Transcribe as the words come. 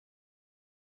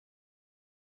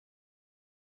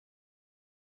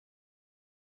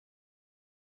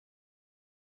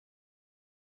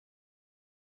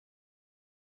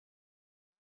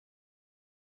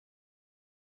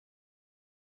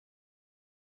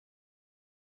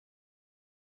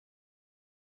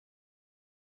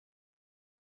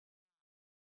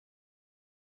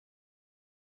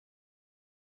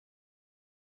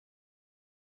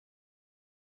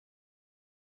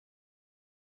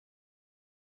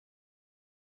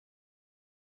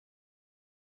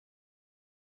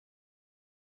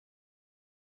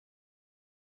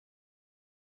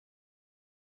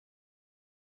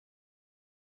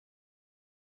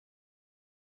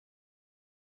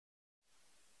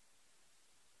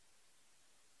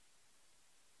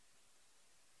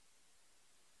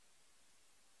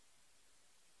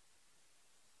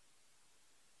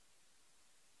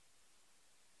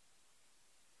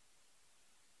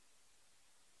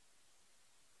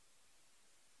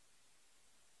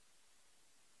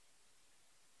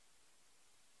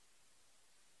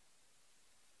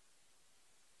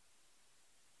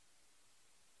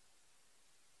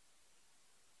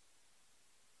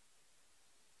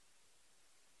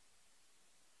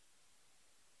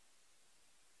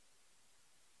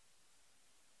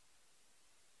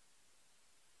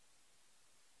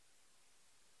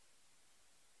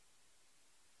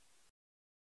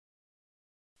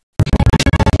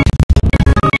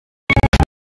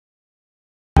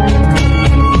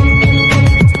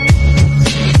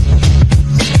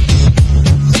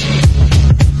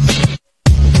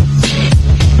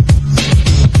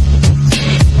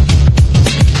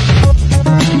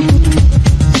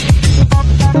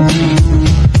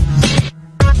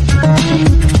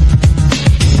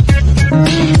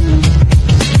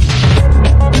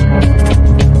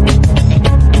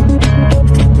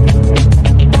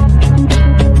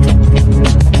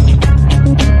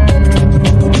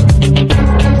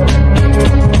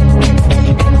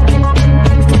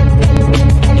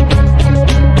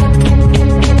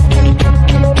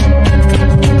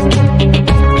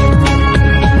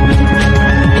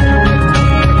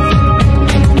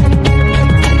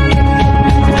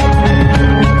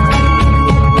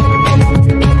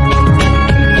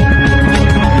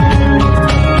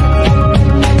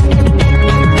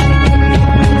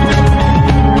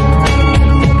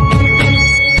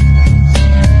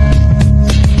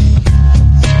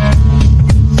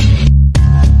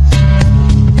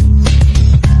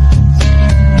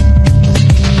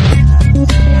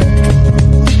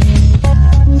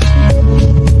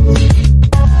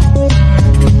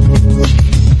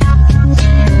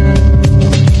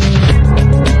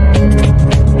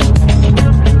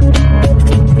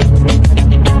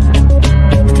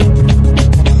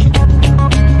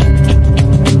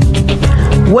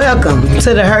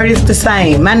to The Hurt Is the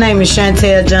Same. My name is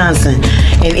Shantell Johnson,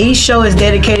 and each show is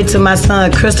dedicated to my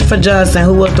son, Christopher Johnson,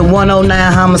 who was the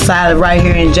 109 homicide right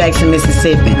here in Jackson,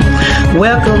 Mississippi.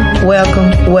 Welcome,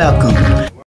 welcome, welcome.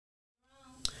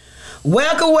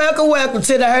 Welcome, welcome, welcome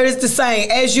to The Hurt Is the Same.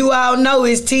 As you all know,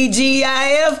 it's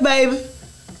TGIF, baby.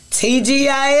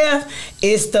 TGIF,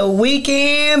 it's the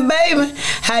weekend, baby.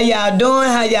 How y'all doing?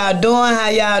 How y'all doing? How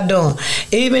y'all doing?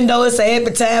 Even though it's a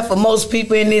happy time for most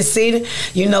people in this city,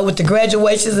 you know, with the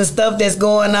graduations and stuff that's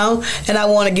going on, and I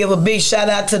want to give a big shout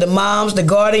out to the moms, the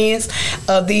guardians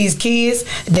of these kids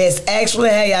that's actually,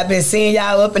 hey, I've been seeing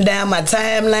y'all up and down my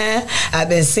timeline. I've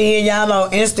been seeing y'all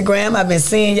on Instagram. I've been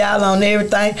seeing y'all on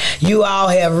everything. You all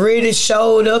have really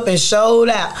showed up and showed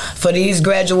out for these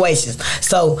graduations.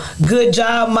 So good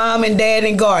job, mom and dad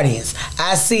and guardians.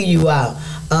 I see you all.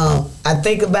 I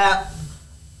think about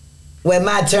when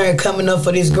my turn coming up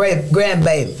for this great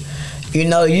grandbaby. You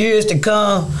know, years to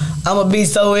come, I'm gonna be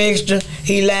so extra.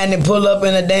 He lying and pull up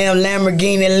in a damn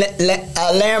Lamborghini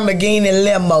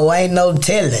limo. Ain't no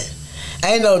telling.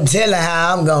 Ain't no telling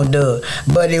how I'm gonna do it.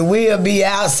 But it will be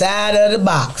outside of the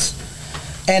box.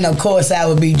 And of course I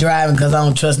will be driving because I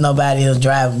don't trust nobody else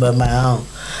driving but my own.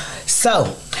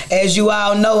 So, as you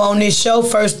all know on this show,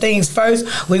 first things first,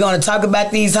 we're going to talk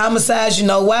about these homicides. You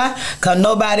know why? Because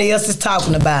nobody else is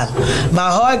talking about them.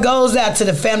 My heart goes out to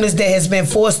the families that has been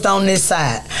forced on this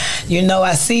side. You know,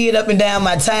 I see it up and down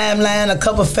my timeline, a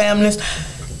couple families.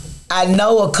 I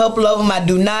know a couple of them I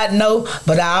do not know,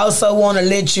 but I also want to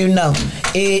let you know,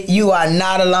 you are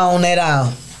not alone at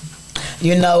all.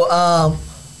 You know,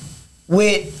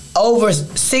 with over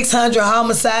 600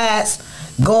 homicides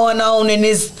going on in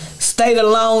this state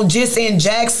alone, just in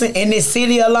Jackson, in this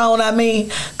city alone, I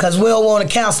mean, because we don't want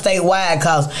to count statewide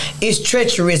because it's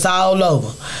treacherous all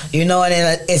over, you know,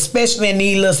 and especially in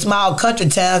these little small country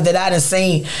towns that I done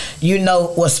seen, you know,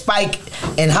 where spike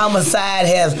and homicide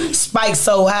has spiked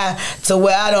so high to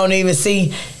where I don't even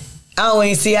see how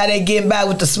they getting by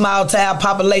with the small town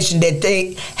population that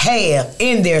they have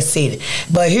in their city.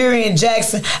 But here in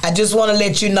Jackson, I just want to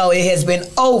let you know it has been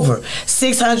over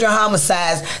 600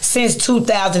 homicides since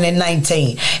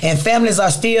 2019. And families are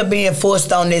still being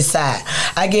forced on this side.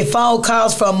 I get phone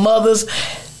calls from mothers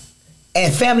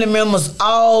and family members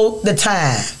all the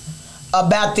time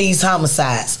about these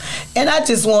homicides. And I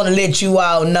just want to let you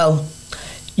all know,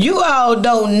 you all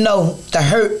don't know the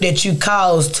hurt that you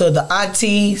cause to the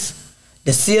aunties,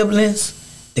 the siblings,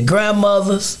 the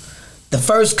grandmothers, the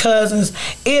first cousins.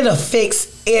 It affects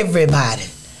everybody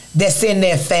that's in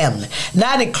their family,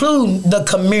 not including the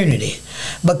community,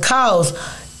 because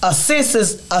a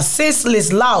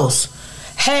senseless loss,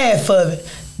 half of it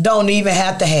don't even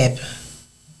have to happen,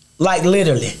 like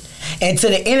literally. And to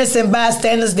the innocent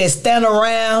bystanders that stand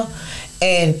around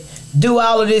and do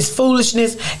all of this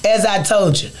foolishness, as I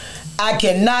told you, I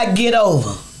cannot get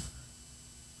over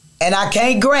and I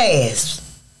can't grasp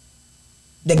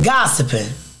the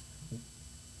gossiping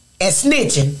and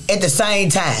snitching at the same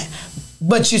time.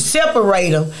 But you separate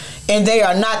them and they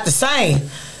are not the same,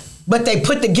 but they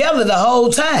put together the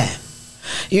whole time.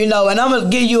 You know, and I'm going to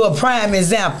give you a prime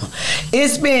example.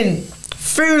 It's been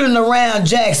feuding around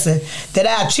Jackson that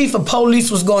our chief of police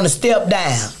was going to step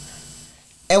down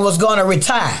and was going to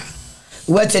retire.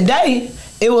 Well, today,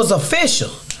 it was official.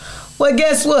 Well,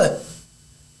 guess what?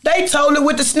 They told it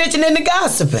with the snitching and the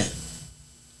gossiping.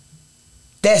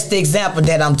 That's the example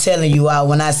that I'm telling you all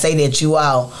when I say that you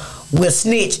all will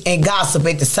snitch and gossip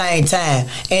at the same time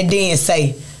and then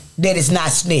say that it's not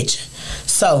snitching.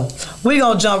 So we're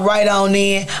going to jump right on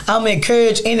in. I'm going to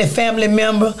encourage any family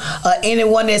member or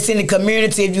anyone that's in the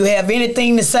community, if you have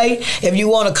anything to say, if you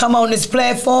want to come on this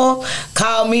platform,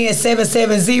 call me at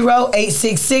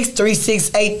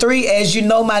 770-866-3683. As you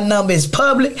know, my number is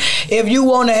public. If you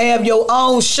want to have your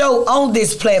own show on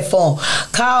this platform,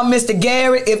 call Mr.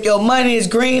 Gary. If your money is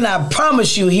green, I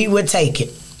promise you he will take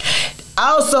it.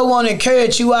 I also want to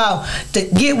encourage you all to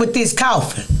get with this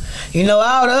coffin. You know,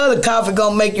 all the other coffee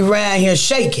gonna make you around here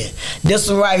shaking. This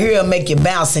one right here will make you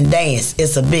bounce and dance.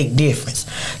 It's a big difference.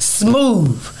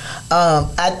 Smooth.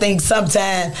 I think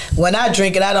sometimes when I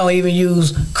drink it, I don't even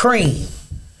use cream.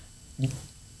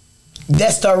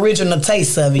 That's the original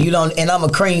taste of it. And I'm a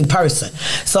cream person.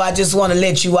 So I just want to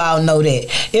let you all know that.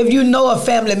 If you know a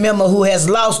family member who has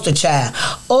lost a child,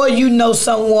 or you know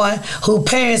someone whose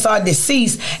parents are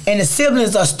deceased and the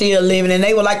siblings are still living and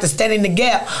they would like to stand in the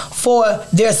gap for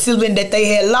their sibling that they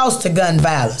had lost to gun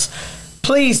violence,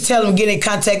 please tell them get in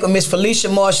contact with Miss Felicia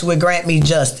Marshall with Grant Me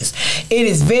Justice. It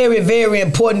is very, very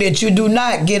important that you do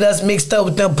not get us mixed up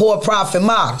with them poor profit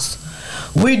models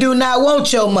We do not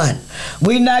want your money.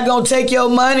 We not going to take your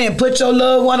money and put your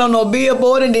loved one on no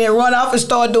billboard and then run off and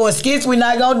start doing skits. We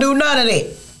not going to do none of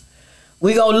that.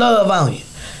 We going to love on you.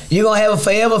 You're going to have a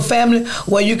forever family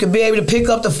where you can be able to pick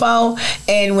up the phone,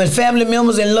 and when family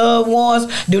members and loved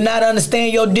ones do not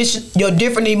understand your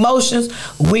different emotions,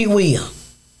 we will.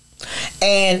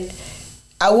 And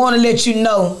I want to let you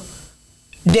know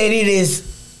that it is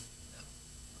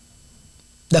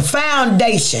the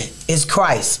foundation is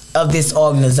Christ of this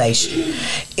organization.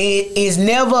 It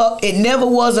never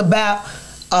was about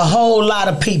a whole lot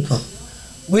of people.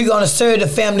 We're going to serve the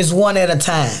families one at a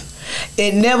time.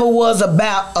 It never was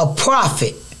about a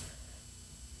profit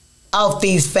off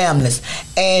these families.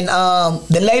 And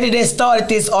the lady that started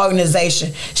this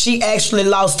organization, she actually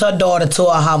lost her daughter to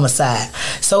a homicide.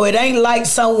 So it ain't like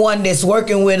someone that's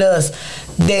working with us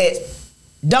that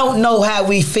don't know how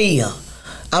we feel.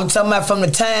 I'm talking about from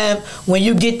the time when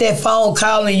you get that phone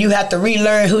call and you have to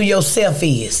relearn who yourself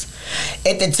is.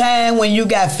 At the time when you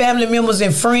got family members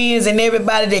and friends and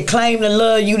everybody that claim to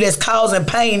love you that's causing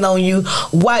pain on you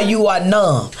while you are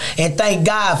numb. And thank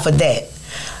God for that.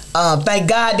 Thank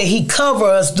God that he covered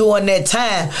us during that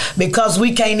time, because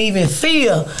we can't even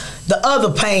feel the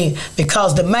other pain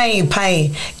because the main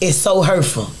pain is so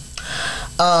hurtful.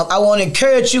 I want to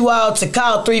encourage you all to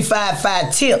call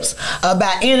 355-TIPS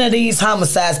about any of these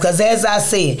homicides, because as I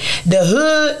said, the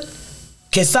hood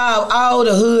can solve all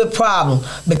the hood problems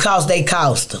because they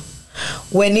caused them.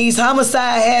 When these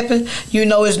homicides happen, you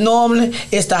know, it's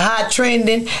the hot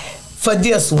trending for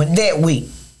this one that week.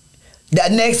 The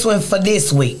next one for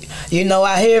this week. You know,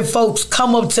 I hear folks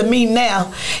come up to me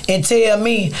now and tell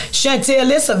me, Shantell,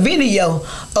 it's a video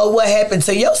of what happened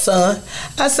to your son.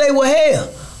 I say, well, hell,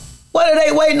 what are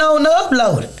they waiting on to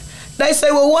upload it? They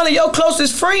say, well, one of your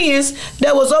closest friends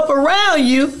that was up around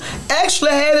you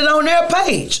actually had it on their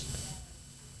page.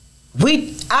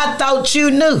 I thought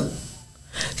you knew.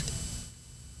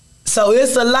 So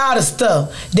it's a lot of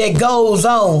stuff that goes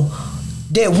on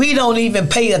that we don't even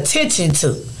pay attention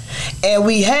to. And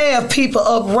we have people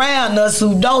up around us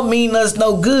who don't mean us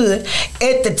no good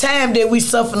at the time that we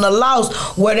suffer the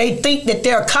loss, where they think that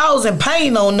they're causing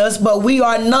pain on us, but we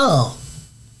are numb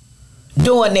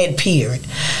during that period.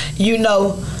 You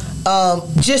know,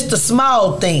 just the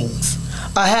small things,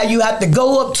 or how you have to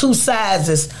go up 2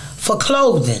 sizes for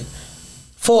clothing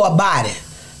for a body.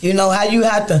 You know, how you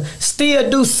have to still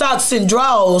do socks and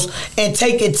drawers and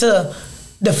take it to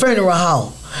the funeral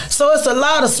home. So it's a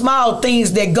lot of small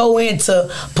things that go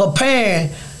into preparing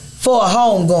for a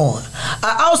homegoing.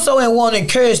 I also want to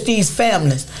encourage these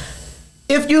families.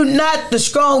 If you're not the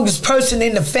strongest person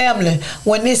in the family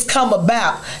when this come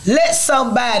about, let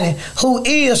somebody who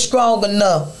is strong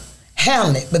enough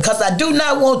handle it. Because I do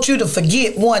not want you to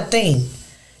forget one thing.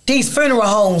 These funeral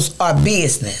homes are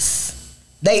business.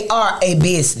 They are a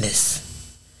business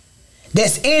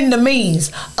that's in the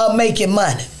means of making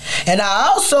money. And I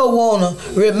also want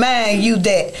to remind you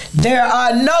that there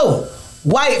are no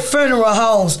white funeral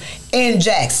homes in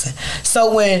Jackson.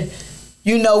 So when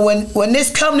this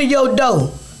come to your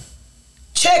door,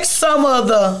 check some of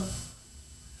the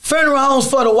funeral homes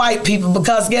for the white people,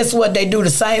 because guess what? They do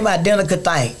the same identical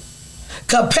thing.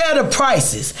 Compare the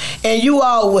prices and you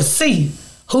all will see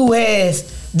who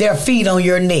has their feet on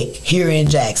your neck here in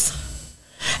Jackson.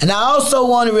 And I also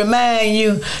want to remind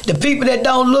you, the people that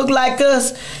don't look like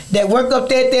us, that work up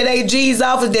there at that AG's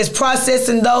office that's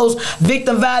processing those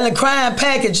victim violent crime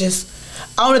packages,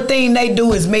 only thing they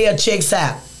do is mail checks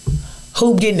out.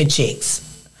 Who getting the checks?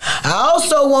 I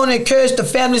also want to encourage the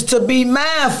families to be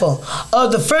mindful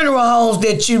of the funeral homes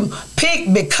that you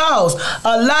pick, because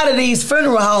a lot of these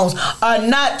funeral homes are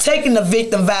not taking the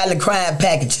victim violent crime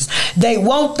packages. They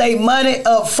want their money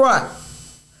up front.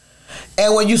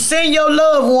 And when you send your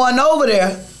loved one over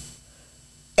there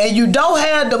and you don't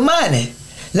have the money,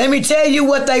 let me tell you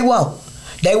what they want.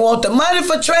 They want the money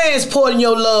for transporting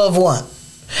your loved one.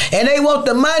 And they want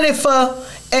the money for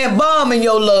embalming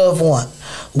your loved one,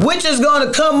 which is going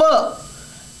to come up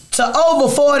to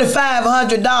over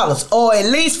 $4,500, or at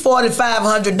least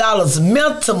 $4,500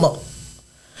 minimum.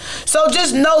 So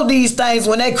just know these things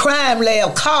when that crime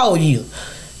lab call you.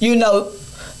 You know,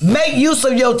 make use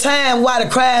of your time while the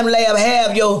crime lab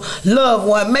have your loved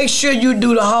one. Make sure you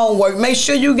do the homework. Make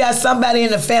sure you got somebody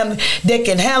in the family that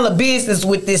can handle business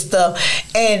with this stuff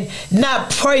and not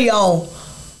prey on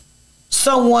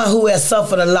someone who has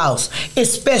suffered a loss,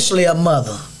 especially a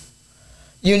mother,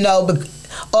 you know,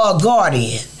 or a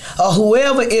guardian, or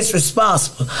whoever is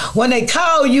responsible. When they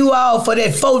call you all for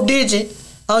that 4-digit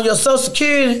on your Social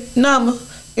Security number,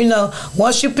 you know,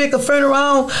 once you pick a funeral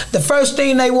home, the first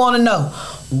thing they want to know,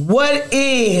 what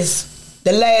is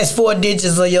the last 4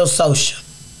 digits of your social.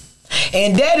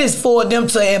 And that is for them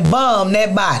to embalm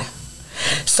that body.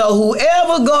 So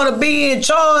whoever gonna be in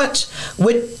charge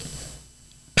with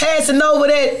passing over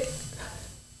that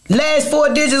last 4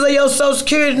 digits of your social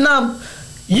security number,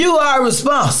 you are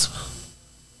responsible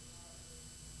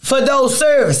for those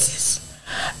services.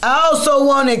 I also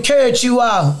want to encourage you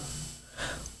all,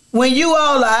 when you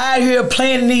all are out here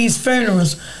planning these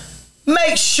funerals,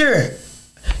 make sure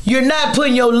you're not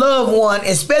putting your loved one,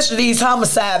 especially these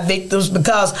homicide victims,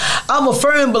 because I'm a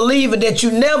firm believer that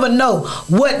you never know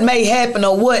what may happen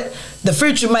or what the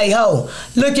future may hold.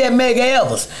 Look at Medgar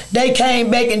Evers. They came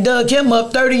back and dug him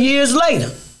up 30 years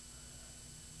later.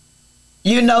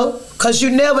 You know, because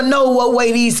you never know what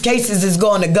way these cases is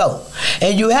going to go.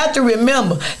 And you have to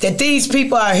remember that these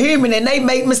people are human and they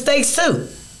make mistakes too.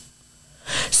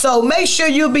 So make sure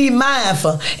you be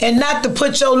mindful and not to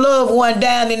put your loved one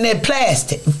down in that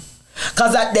plastic.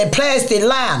 Because that plastic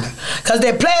liner. Because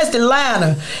that plastic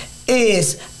liner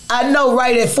is, I know,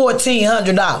 right at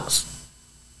 $1,400.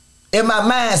 If my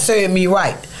mind served me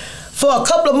right. For a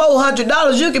couple of more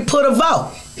 $100, you can put a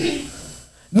vault.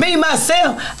 Me,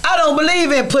 myself, I don't believe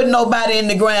in putting nobody in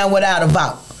the ground without a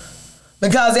vault.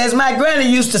 Because as my granny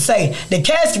used to say, the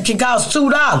casket can cost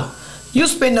 $2. You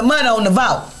spend the money on the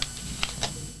vault.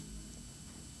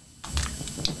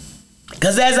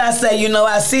 Because as I say, you know,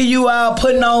 I see you all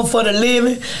putting on for the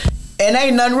living, and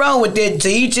ain't nothing wrong with it, to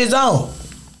each his own.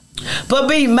 But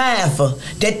be mindful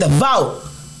that the vault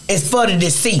is for the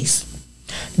deceased.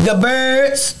 The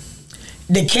birds,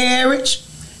 the carriage,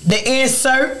 the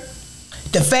insert,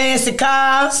 the fancy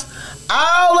cars,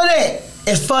 all of that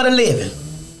is for the living.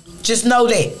 Just know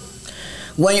that.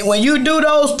 When you do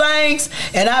those things,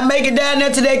 and I make it down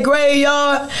there to that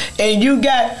graveyard, and you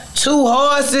got 2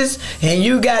 horses, and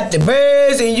you got the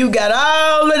birds, and you got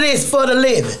all of this for the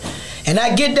living, and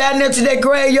I get down there to that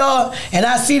graveyard, and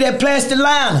I see that plastic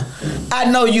liner, I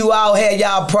know you all had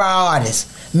y'all priorities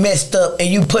messed up, and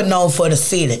you putting on for the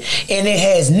city, and it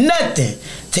has nothing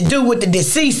to do with the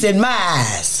deceased in my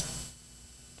eyes.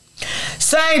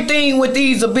 Same thing with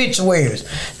these obituaries.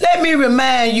 Let me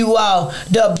remind you all,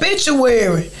 the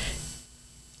obituary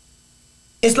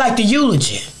is like the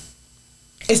eulogy.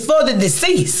 It's for the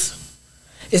deceased.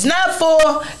 It's not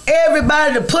for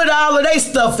everybody to put all of their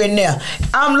stuff in there.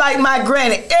 I'm like my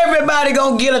granny. Everybody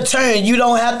gonna get a turn. You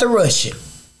don't have to rush it.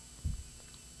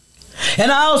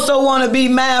 And I also want to be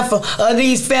mindful of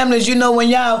these families, you know, when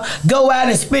y'all go out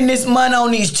and spend this money on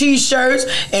these t-shirts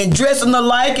and dressing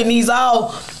alike and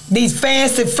these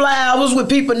fancy flowers with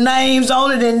people's names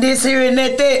on it and this here and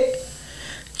that.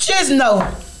 Just know,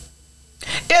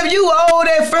 if you owe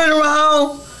that funeral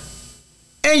home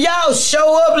and y'all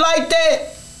show up like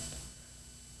that,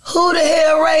 who the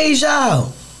hell raised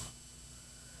y'all?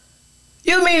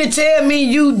 You mean to tell me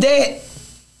you that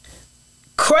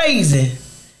crazy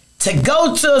to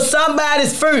go to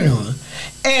somebody's funeral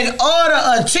and order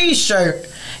a t-shirt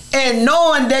and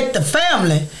knowing that the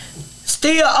family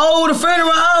still owe the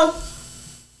funeral home?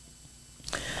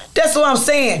 That's what I'm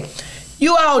saying.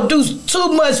 You all do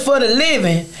too much for the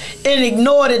living and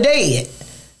ignore the dead.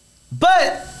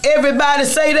 But everybody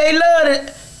say they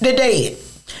love the dead.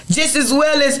 Just as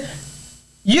well as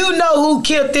you know who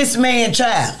killed this man's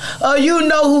child, or you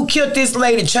know who killed this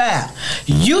lady's child.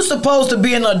 You supposed to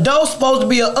be an adult, supposed to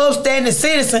be an upstanding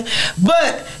citizen,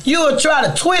 but you will try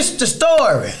to twist the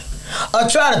story, or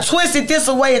try to twist it this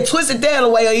way and twist it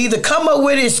that way, or either come up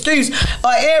with an excuse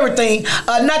or everything,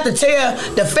 or not to tell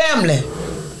the family,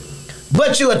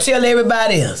 but you will tell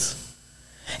everybody else.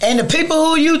 And the people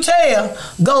who you tell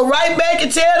go right back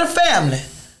and tell the family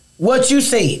what you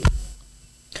said.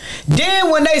 Then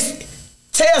when they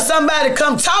tell somebody to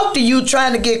come talk to you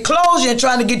trying to get closure and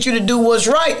trying to get you to do what's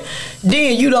right,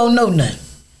 then you don't know nothing.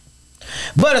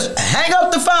 But hang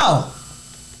up the phone.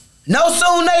 No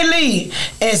soon they leave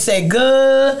and say,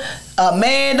 good,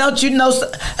 man, don't you know,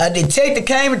 a detective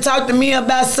came and talked to me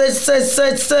about such.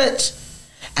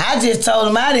 I just told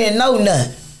him I didn't know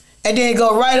nothing. And then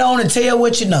go right on and tell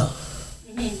what you know.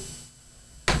 Mm-hmm.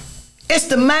 It's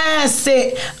the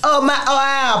mindset of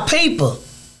our people.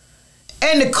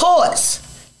 And the courts.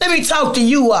 Let me talk to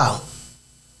you all.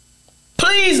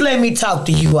 Please let me talk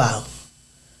to you all.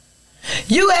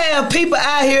 You have people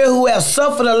out here who have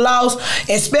suffered a loss,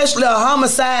 especially a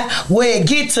homicide, where it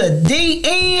gets to the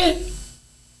end.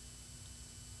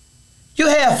 You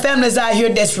have families out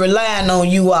here that's relying on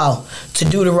you all to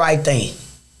do the right thing.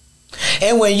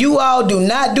 And when you all do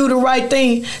not do the right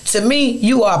thing, to me,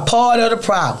 you are part of the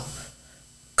problem.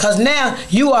 Because now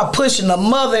you are pushing a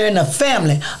mother and a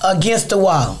family against the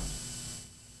wall,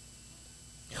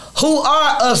 who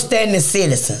are upstanding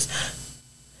citizens.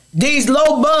 these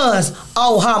low bonds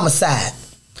on homicide.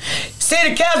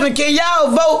 City councilman, can y'all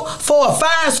vote for a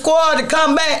fire squad to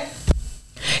come back?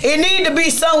 It need to be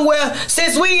somewhere,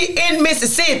 since we in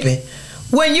Mississippi.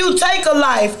 When you take a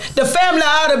life, the family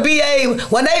ought to be able,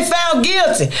 when they found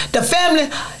guilty, the family,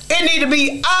 it need to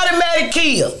be automatic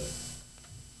kill.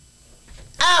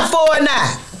 Eye for an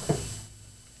eye.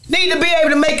 Need to be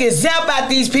able to make an example out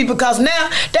these people, because now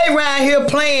they around here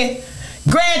playing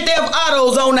Grand Theft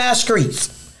Autos on our streets.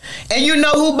 And you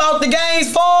know who bought the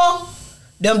games for them?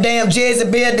 Them damn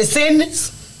Jezebel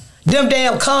descendants. Them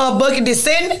damn Con Bucket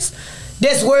descendants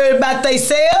that's worried about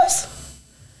themselves.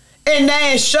 And they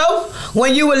ain't show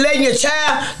when you were letting your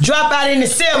child drop out in the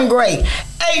 7th grade,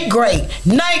 8th grade,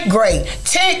 9th grade,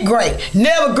 10th grade,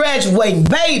 never graduating,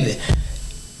 baby.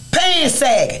 Pants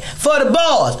sagging for the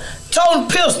bars, toting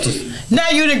pistols. Now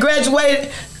you done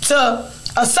graduated to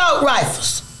assault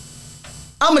rifles.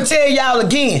 I'ma tell y'all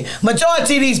again,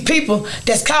 majority of these people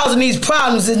that's causing these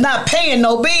problems is not paying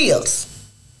no bills.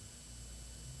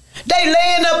 They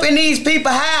laying up in these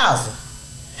people's houses.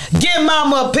 Give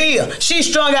mama a pill. She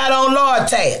strung out on Lord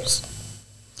tabs.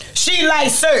 She like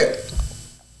syrup.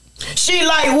 She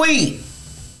like weed.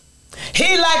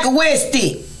 He like a wet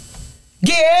stick.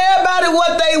 Give everybody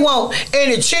what they want,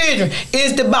 and the children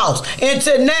is the boss.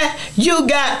 Until now, you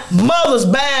got mothers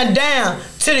bowing down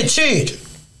to the children.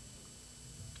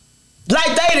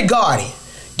 Like they the guardian.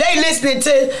 They listening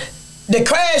to the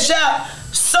crash out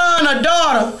son or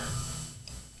daughter,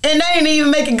 and they ain't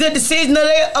even making good decisions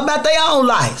about their own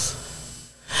lives.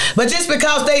 But just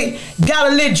because they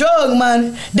got a little drug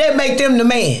money, they make them the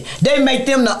man. They make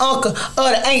them the uncle or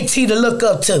the auntie to look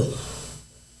up to.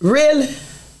 Really?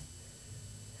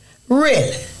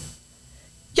 Really?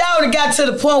 Y'all done got to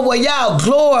the point where y'all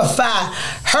glorify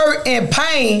hurt and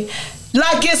pain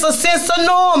like it's a sense of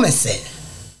normalcy.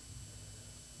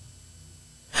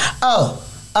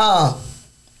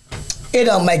 It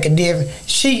don't make a difference.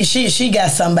 She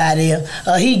got somebody else,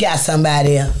 or he got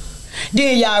somebody else.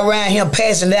 Then y'all around here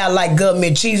passing it out like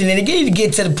government cheese, and then it need to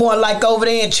get to the point like over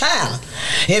there in China.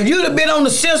 If you'd have been on the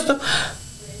system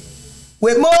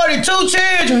with more than 2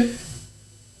 children,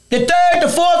 the 3rd, the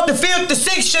 4th, the 5th, the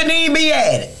 6th shouldn't even be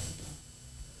added.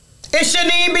 It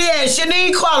shouldn't even be added. It shouldn't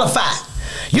even qualify.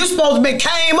 You supposed to be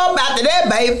came up after that,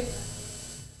 baby.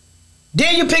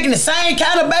 Then you picking the same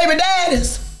kind of baby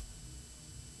daddies.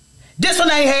 This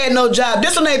one ain't had no job.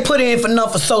 This one ain't put in for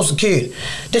nothing for Social Security.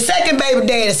 The second baby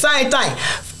daddy, the same thing.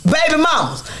 Baby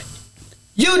mamas.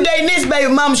 You dating this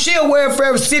baby mama, she a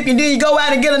welfare recipient. Then you go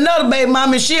out and get another baby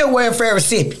mama and she a welfare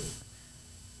recipient.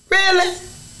 Really?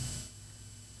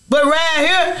 But around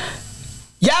here,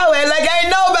 y'all act like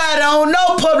ain't nobody on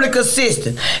no public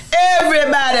assistance.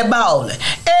 Everybody balling.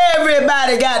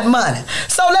 Everybody got money.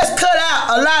 So let's cut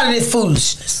out a lot of this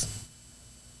foolishness.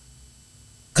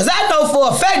 Because I know for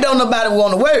a fact don't nobody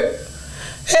want to work.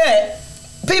 Hey,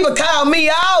 people call me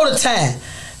all the time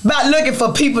about looking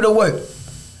for people to work.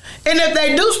 And if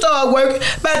they do start working,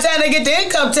 by the time they get the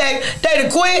income tax, they to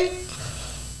quit.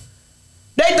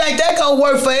 They think they gonna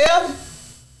work forever.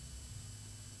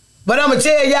 But I'm gonna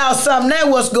tell y'all something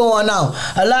now what's going on.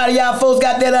 A lot of y'all folks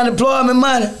got that unemployment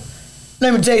money.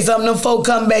 Let me tell you something, them folks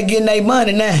come back getting their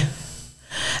money now.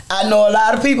 I know a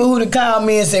lot of people who call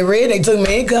me and say, Red, they took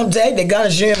me income tax, they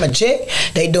gonna share my check,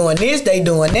 they doing this, they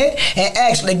doing that, and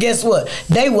actually, guess what?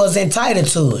 They was entitled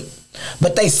to it.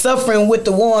 But they suffering with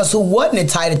the ones who wasn't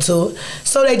entitled to it,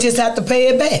 so they just have to pay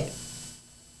it back.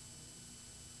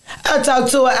 I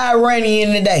talked to an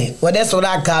Iranian today. Well, that's what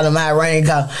I call them,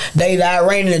 Iranian. They the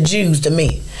Iranian Jews to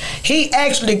me. He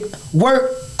actually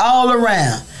worked all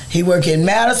around. He work in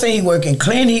Madison, he work in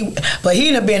Clinton, but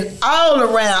he done been all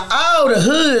around all the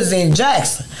hoods in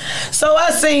Jackson. So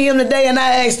I seen him today and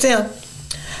I asked him,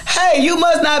 hey, you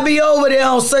must not be over there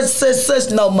on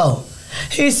such no more.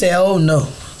 He said, oh no,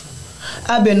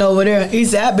 I've been over there. He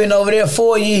said, I've been over there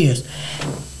 4 years.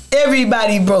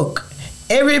 Everybody broke.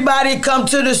 Everybody come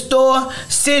to the store,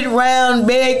 sit around,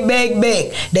 beg.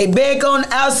 They beg on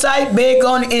the outside, beg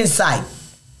on the inside.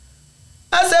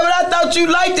 I said, but I thought you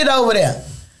liked it over there.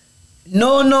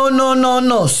 No.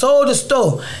 Sold the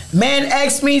store. Man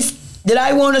asked me, did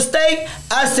I want to stay?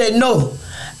 I said, no.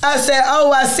 I said,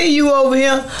 oh, I see you over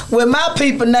here with my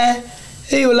people now.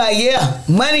 He was like, yeah,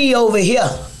 money over here.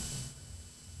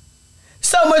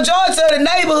 So majority of the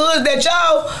neighborhoods that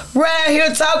y'all around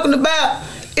here talking about,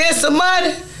 it's some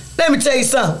money. Let me tell you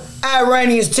something.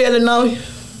 Iranians telling on you.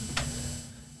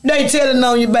 They telling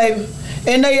on you, baby.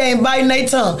 And they ain't biting their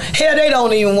tongue. Hell, they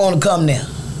don't even want to come there.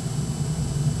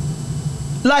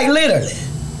 Like literally.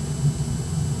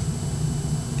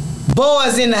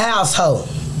 Boys in the household.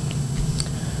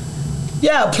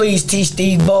 Y'all please teach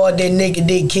these boys that nigga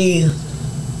dick kids.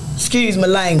 Excuse my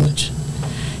language.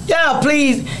 Y'all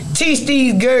please teach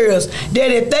these girls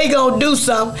that if they gonna do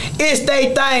something, it's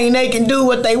their thing. They can do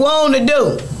what they want to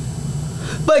do.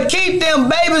 But keep them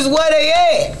babies where they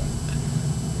at.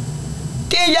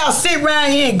 Then y'all sit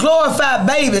around here and glorify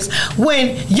babies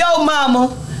when your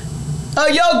mama or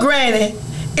your granny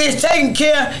is taking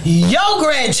care of your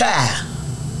grandchild.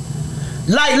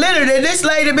 Like literally, this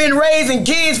lady been raising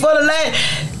kids for the last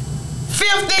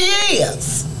 50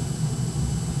 years.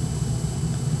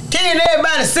 Then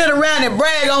everybody sit around and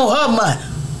brag on her money.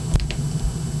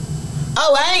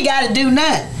 Oh, I ain't got to do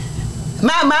nothing.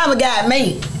 My mama got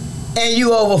me, and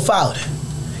you over 40.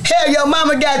 Hell, your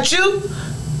mama got you,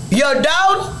 your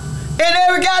daughter, and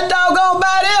every god doggone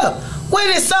body else. When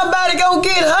is somebody gonna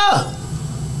get her?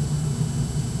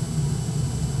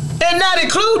 And not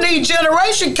including these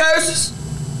generation curses.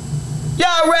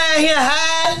 Y'all around here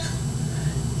hiding,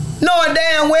 knowing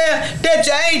damn well that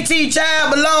your auntie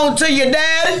child belong to your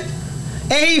daddy,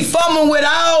 and he fumbling with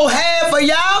all half of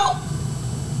y'all.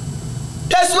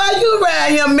 That's why you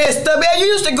around here messed up. You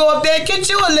used to go up there and get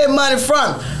you a little money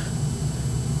from him,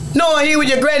 knowing he was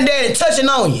your granddaddy touching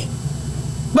on you.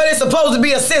 But it's supposed to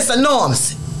be a sense of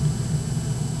normalcy.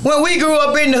 When we grew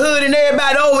up in the hood and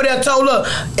everybody over there told her,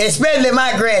 especially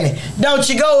my granny, don't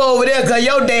you go over there because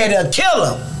your daddy'll kill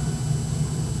him.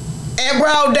 And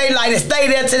broad daylight and stay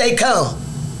there till they come.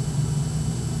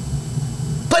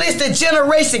 But it's the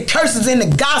generation curses and the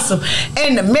gossip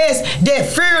and the mess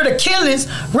that fear the killings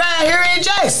right here in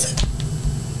Jackson.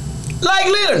 Like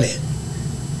literally.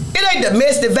 It ain't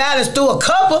domestic violence through a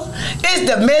couple. It's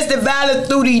domestic violence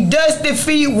through these dusty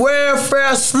feet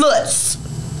welfare sluts.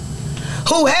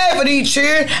 Who half of these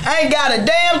children ain't got a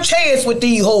damn chance with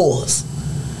these whores.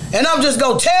 And I'm just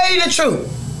gonna tell you the truth.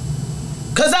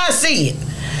 Cause I see it.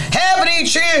 Half of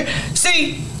these children,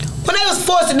 see, when they was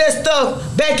forcing that stuff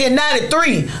back in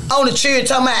 93 on the children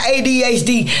talking about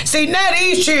ADHD, see now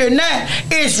these children now,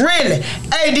 it's really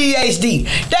ADHD.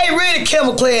 They really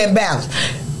chemically imbalanced.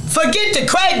 Forget the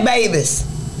crack babies.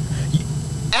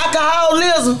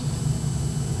 Alcoholism,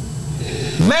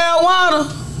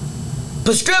 marijuana,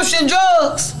 prescription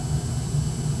drugs,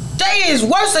 they is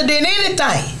worse than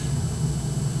anything.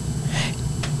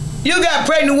 You got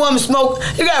pregnant women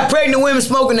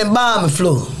smoking embalming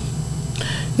fluid.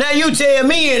 Now you tell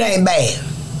me it ain't bad.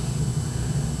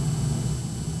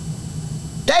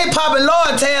 They popping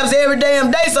Lortabs every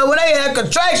damn day, so when they have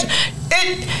contraction,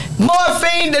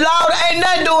 morphine, the law ain't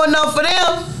nothing doing nothing for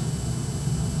them.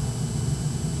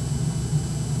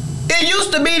 It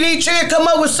used to be these children come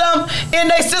up with something in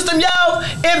their system, y'all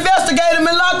investigate them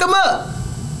and lock them up.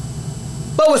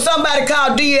 But when somebody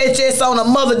called DHS on a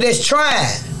mother that's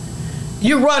trying,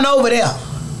 you run over there.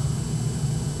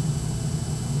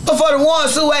 But for the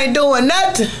ones who ain't doing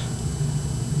nothing,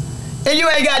 and you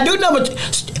ain't got to do nothing,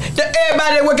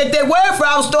 everybody that work at that welfare,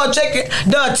 I will start checking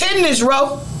the attendance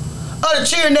row of the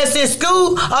children that's in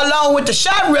school along with the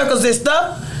shot records and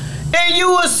stuff, and you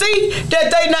will see that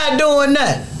they not doing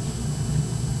nothing.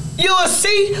 You will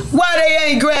see why they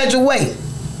ain't graduating.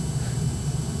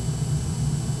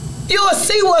 You will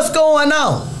see what's going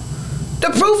on. The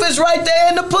proof is right there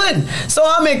in the pudding. So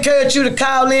I'm encouraging you to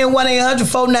call in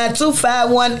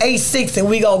 1-800-492-5186 and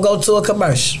we gonna go to a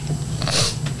commercial.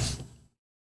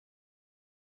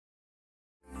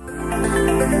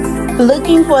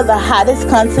 Looking for the hottest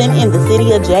content in the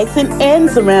city of Jackson and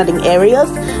surrounding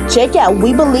areas? Check out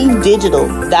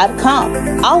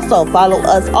WeBelieveDigital.com. Also follow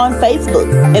us on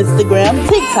Facebook, Instagram,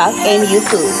 TikTok, and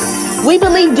YouTube. We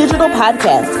Believe Digital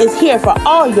Podcast is here for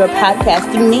all your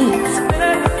podcasting needs.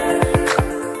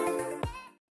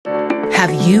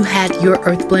 Have you had your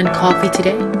Earth Blend coffee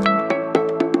today?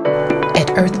 At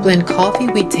Earth Blend Coffee,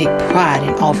 we take pride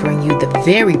in offering you the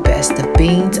very best of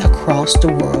beans across the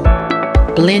world,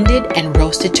 blended and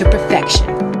roasted to perfection,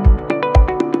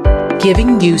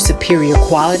 giving you superior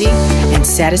quality and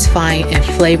satisfying and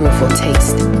flavorful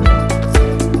taste.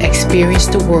 Experience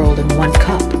the world in one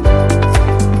cup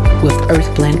with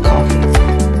Earth Blend Coffee.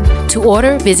 To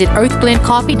order, visit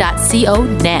earthblendcoffee.co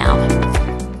now.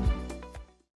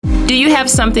 Do you have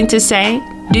something to say?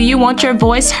 Do you want your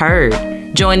voice heard?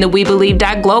 Join the We Believe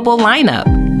Global lineup.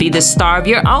 Be the star of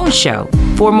your own show.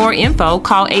 For more info,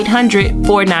 call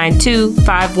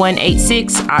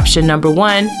 800-492-5186, option number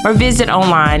 1, or visit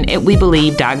online at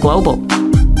webelieve.global.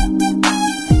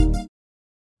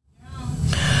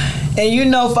 And you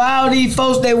know, for all these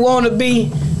folks that want to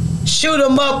be shoot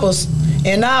 'em uppers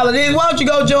and all of this, why don't you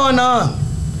go join the Army?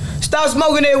 Stop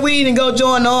smoking that weed and go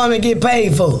join the Army and get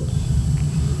paid for it.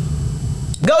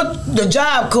 Go to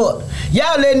job court.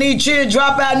 Y'all letting these children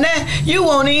drop out now. You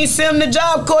won't even send them to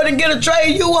job court and get a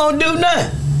trade. You won't do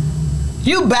nothing.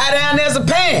 You bow down as a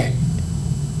parent.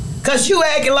 Cause you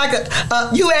acting like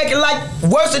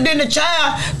worse than the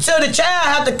child, till the child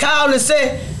have to call and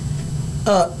say,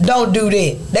 don't do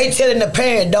that. They telling the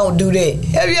parent don't do that.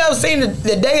 Have you ever seen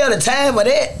the day or the time of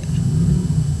that?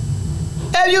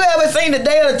 Have you ever seen the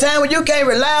day or the time when you can't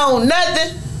rely on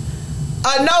nothing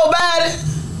or nobody?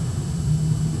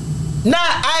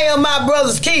 Not I am my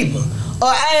brother's keeper or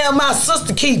I am my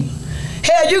sister keeper.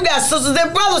 Hell, you got sisters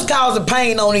and brothers causing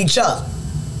pain on each other.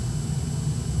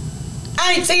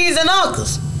 Aunties and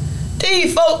uncles.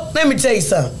 These folks, let me tell you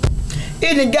something.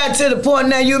 It done got to the point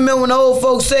now, you remember when the old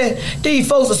folks said, these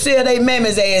folks will sell their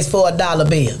mamma's ass for $1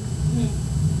 bill.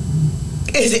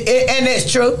 And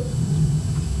that's true.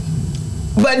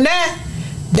 But now,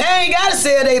 they ain't got to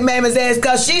sell their mamma's ass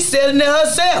because she's selling it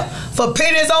herself for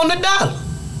pennies on the dollar.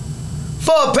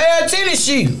 For a pair of tennis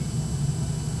shoes.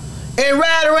 And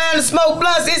ride around and smoke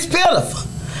blunts, it's pitiful.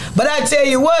 But I tell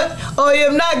you what, or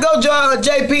if not, go join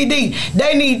JPD.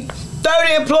 They need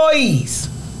 30 employees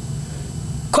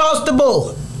across the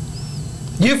board.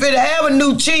 You finna have a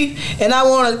new chief, and I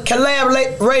want to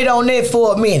collaborate on that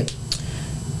for a minute.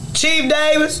 Chief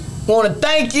Davis, want to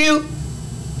thank you.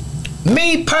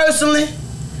 Me personally,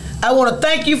 I want to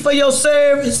thank you for your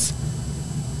service.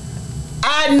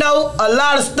 I know a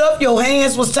lot of stuff your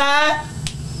hands was tied.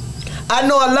 I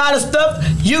know a lot of stuff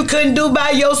you couldn't do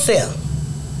by yourself.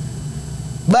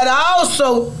 But I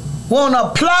also want to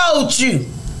applaud you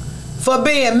for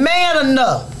being man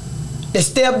enough to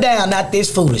step down out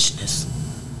this foolishness.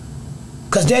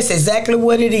 Because that's exactly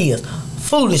what it is.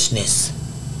 Foolishness.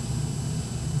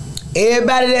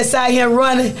 Everybody that's out here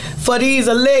running for these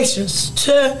elections,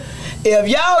 if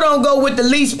y'all don't go with the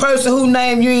least person whose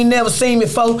name you ain't never seen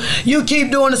before, you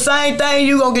keep doing the same thing,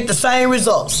 you gonna get the same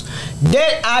results.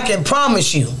 That I can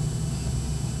promise you.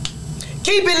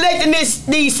 Keep electing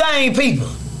these same people.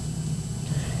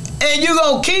 And you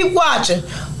gonna keep watching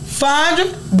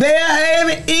Fondren,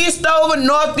 Bearhaven, Eastover,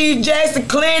 Northeast Jackson,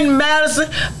 Clinton, Madison,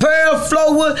 Pearl,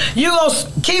 Flowood. You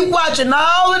gonna keep watching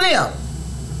all of them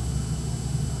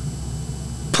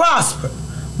prosper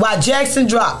while Jackson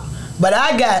drop. But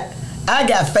I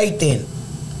got faith in it.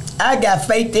 I got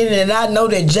faith in it, and I know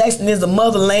that Jackson is a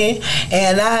motherland,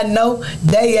 and I know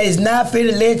they is not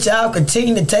fit to let y'all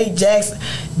continue to take Jackson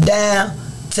down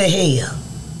to hell.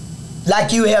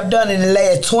 Like you have done in the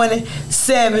last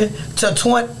 27 to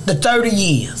 30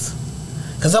 years.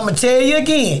 Because I'm going to tell you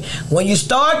again, when you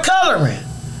start coloring,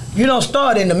 you don't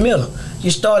start in the middle.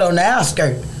 You start on the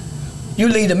outskirts. You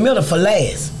leave the middle for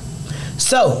last.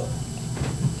 So,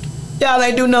 y'all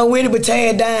ain't do nothing with it but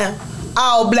tear down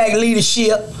all black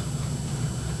leadership.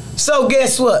 So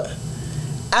guess what?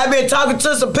 I've been talking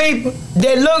to some people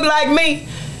that look like me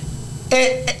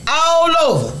and all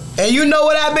over. And you know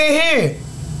what I've been hearing?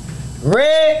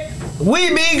 Red, we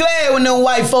be glad when them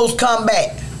white folks come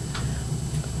back.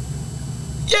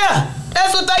 Yeah,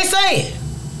 that's what they saying.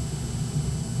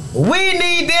 We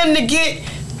need them to get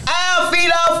our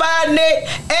feet off our neck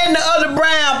and the other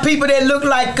brown people that look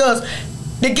like us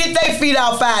to get their feet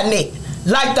off our neck.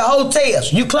 Like the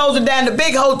hotels. You closing down the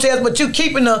big hotels, but you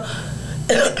keeping the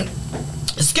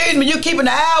excuse me, you keeping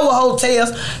the our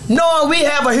hotels, knowing we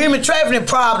have a human trafficking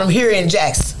problem here in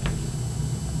Jackson.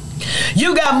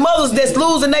 You got mothers that's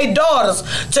losing their daughters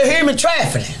to human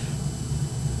trafficking.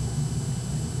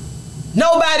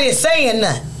 Nobody is saying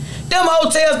nothing. Them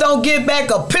hotels don't give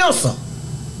back a pencil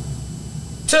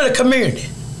to the community.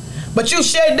 But you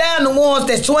shut down the ones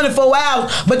that's 24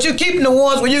 hours, but you keeping the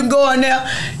ones where you can go in there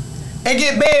and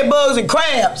get bed bugs and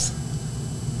crabs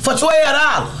for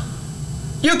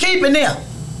 $12. You keeping them.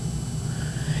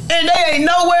 And they ain't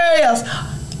nowhere else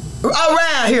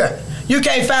around here. You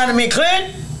can't find them in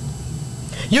Clinton.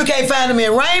 You can't find them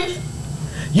in Raymond.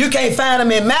 You can't find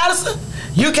them in Madison.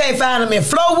 You can't find them in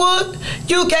Flowood.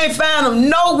 You can't find them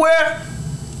nowhere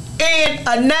in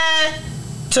a 9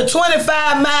 to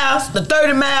 25 miles, the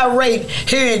 30-mile rate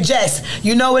here in Jackson.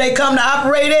 You know where they come to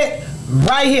operate at?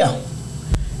 Right here.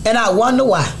 And I wonder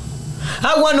why.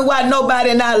 I wonder why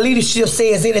nobody in our leadership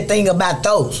says anything about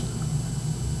those.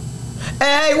 And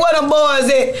hey, what them boys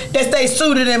that stay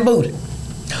suited and booted?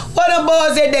 What them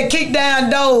boys that kick down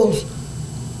doors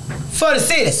for the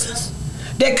citizens?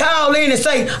 That call in and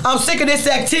say, I'm sick of this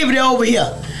activity over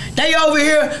here. They over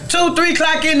here 2, 3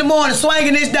 o'clock in the morning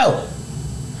swinging this door.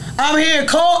 I'm hearing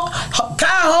car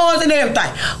horns and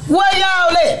everything. Where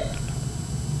y'all at?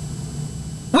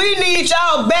 We need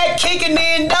y'all back kicking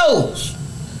in doors.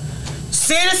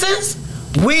 Citizens,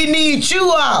 we need you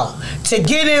all to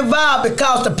get involved,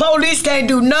 because the police can't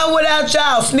do nothing without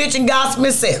y'all snitching gossip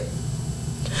itself.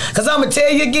 Because I'm going to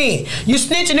tell you again, you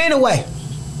snitching anyway.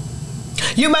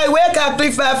 You may well call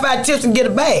 355 tips and get a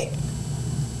bag.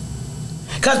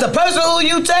 Because the person who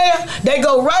you tell, they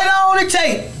go right on the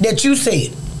tape that you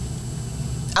said.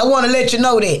 I want to let you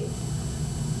know that.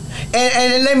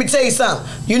 And let me tell you something.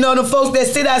 You know the folks that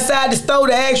sit outside the store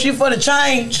to ask you for the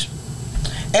change?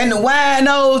 And the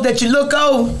winos that you look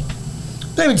over?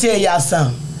 Let me tell y'all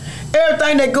something.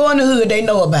 Everything that go in the hood, they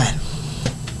know about it.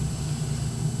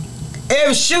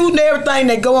 Every shooting, everything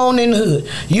that go on in the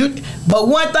hood. But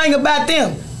one thing about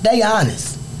them, they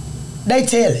honest. They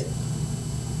tell it.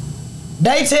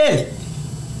 They tell it.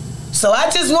 So I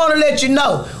just want to let you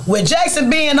know, with Jackson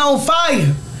being on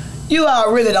fire, you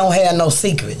all really don't have no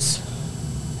secrets.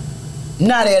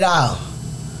 Not at all.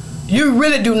 You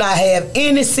really do not have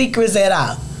any secrets at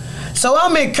all. So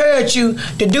I'm going to encourage you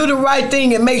to do the right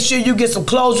thing and make sure you get some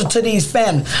closure to these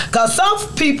families. Because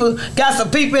some people got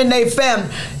some people in their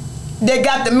family that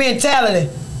got the mentality,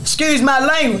 excuse my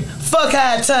language, fuck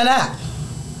how it turned out.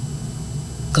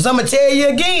 Because I'm going to tell you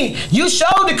again, you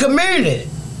showed the community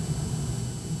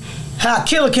how a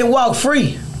killer can walk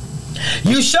free.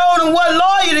 You showed them what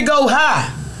lawyer to go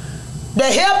hire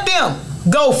that helped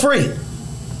them go free.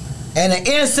 And an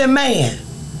innocent man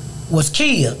was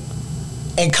killed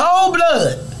in cold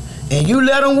blood, and you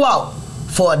let them walk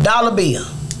for $1 bill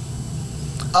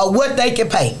or what they can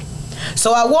pay.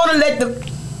 So I want to let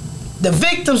the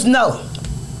victims know,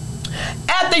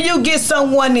 after you get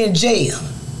someone in jail,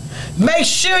 make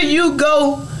sure you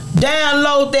go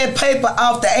download that paper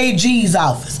off the AG's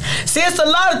office. See, it's a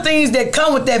lot of things that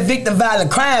come with that victim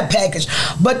violent crime package,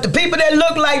 but the people that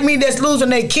look like me that's losing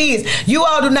their kids, you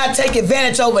all do not take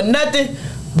advantage over nothing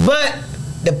but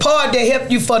the part that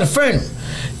helped you for the funeral.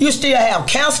 You still have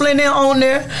counseling on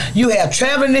there. You have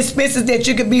traveling expenses that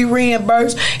you could be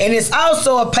reimbursed, and it's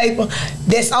also a paper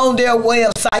that's on their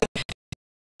website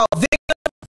called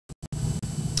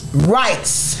Victim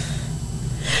Rights.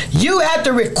 You have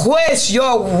to request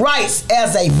your rights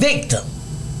as a victim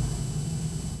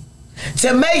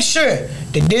to make sure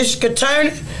the district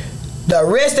attorney, the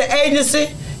arresting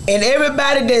agency, and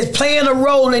everybody that's playing a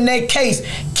role in that case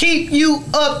keep you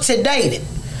up to date.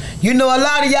 You know, a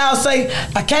lot of y'all say,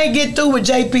 I can't get through with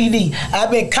JPD.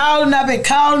 I've been calling, I've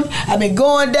been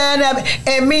going down,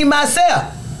 and me,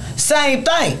 myself, same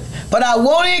thing. But I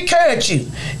want to encourage you,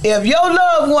 if your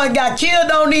loved one got killed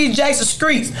on these Jackson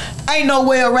streets, ain't no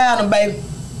way around them, baby.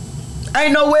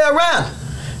 Ain't no way around them.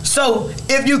 So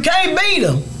if you can't beat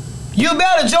them, you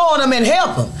better join them and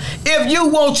help them if you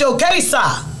want your case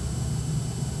solved.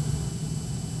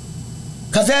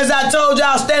 Because as I told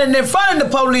y'all, standing in front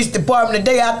of the police department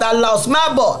the day after I lost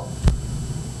my boy,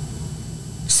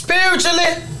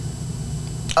 spiritually,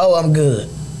 oh, I'm good.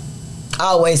 I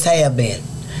always have been.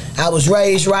 I was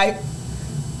raised right.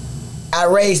 I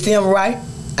raised him right.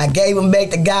 I gave him back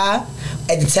to God.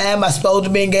 At the time I supposed to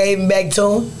be gave him back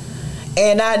to him.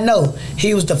 And I know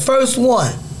he was the first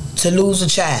one to lose a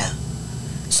child.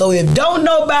 So if don't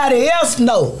nobody else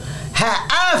know how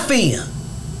I feel,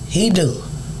 he do.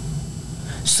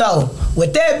 So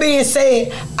with that being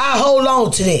said, I hold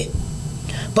on to that.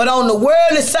 But on the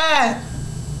worldly side,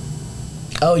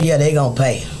 oh yeah, they gonna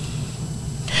pay.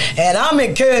 And I'm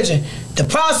encouraging the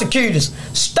prosecutors,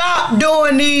 stop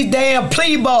doing these damn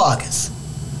plea bargains.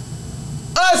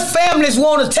 Us families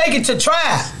want to take it to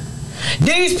trial.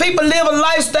 These people live a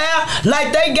lifestyle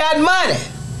like they got money.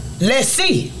 Let's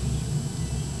see.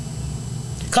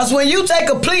 Because when you take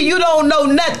a plea, you don't know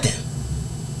nothing.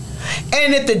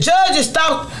 And if the judges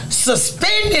stop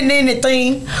suspending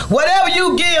anything, whatever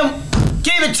you give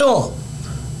it to them.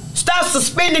 Stop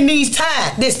suspending this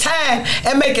time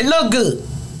and make it look good.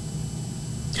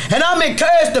 And I'm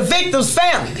encouraging the victim's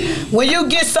family, when you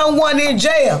get someone in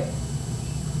jail,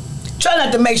 try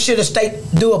not to make sure the state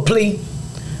do a plea.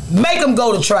 Make them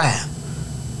go to trial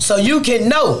so you can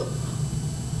know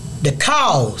the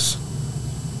cause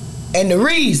and the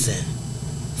reason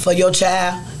for your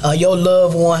child or your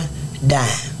loved one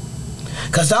dying.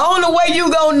 Because the only way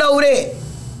you gonna know that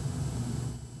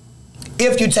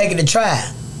if you take it to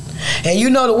trial. And you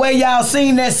know the way y'all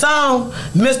sing that song,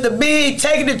 Mr. Big,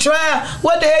 take it to trial,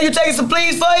 what the hell you taking some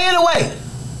pleas for anyway?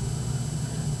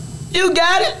 You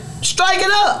got it, strike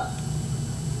it up.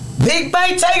 Big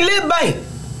bank, take little bank.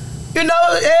 You know,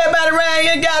 everybody around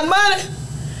here got money.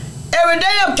 Every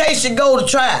damn case should go to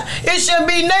trial. It shouldn't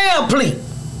be damn plea.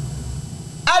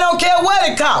 I don't care what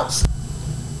it costs.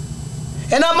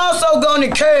 And I'm also going to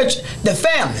encourage the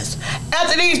families.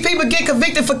 After these people get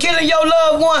convicted for killing your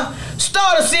loved one,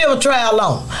 Start a civil trial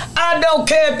on them. I don't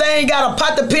care if they ain't got a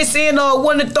pot to piss in or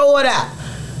one to throw it out.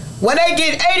 When they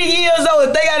get 80 years old,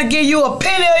 if they got to give you a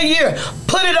penny a year,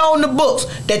 put it on the books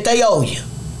that they owe you.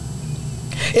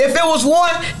 If it was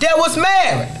one that was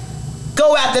married,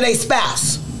 go after their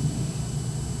spouse.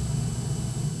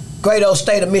 Great old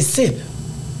state of Mississippi.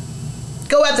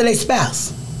 Go after their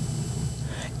spouse.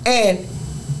 And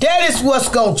that is what's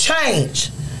going to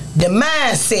change the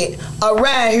mindset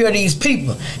around here of these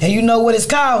people. And you know what it's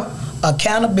called?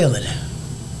 Accountability.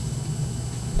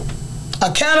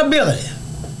 Accountability.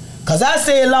 Because I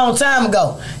said a long time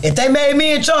ago, if they made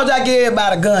me in charge, I'd give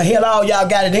everybody a gun. Hell, all y'all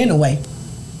got it anyway.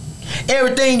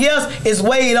 Everything else is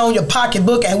weighed on your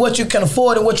pocketbook and what you can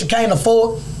afford and what you can't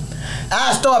afford.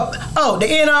 I start, the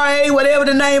NRA, whatever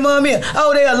the name of them is,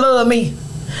 they'll love me.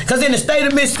 Because in the state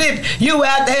of Mississippi, you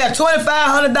have to have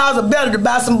 $2,500 or better to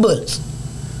buy some bullets.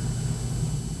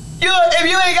 If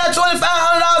you ain't got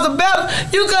 $2,500 or better,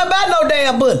 you couldn't buy no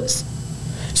damn bullets.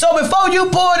 So before you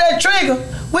pull that trigger,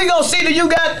 we gonna see that you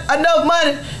got enough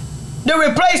money to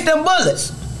replace them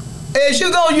bullets. Is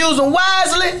you gonna use them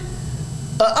wisely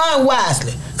or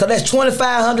unwisely? Because that's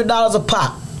 $2,500 a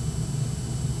pop.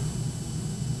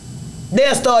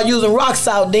 They'll start using rock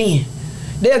salt then.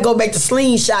 They'll go back to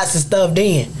slingshots and stuff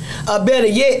then. Or better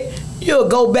yet, you'll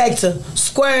go back to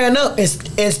squaring up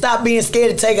and stop being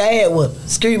scared to take a head whip.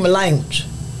 Excuse my language.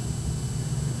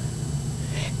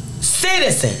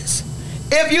 Citizens,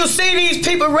 if you see these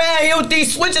people around here with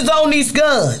these switches on these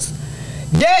guns,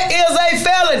 that is a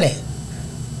felony.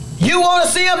 You want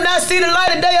to see them not see the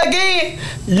light of day again?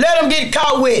 Let them get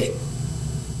caught with it.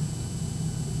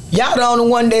 Y'all the only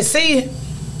one that see it.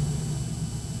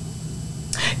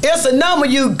 It's a number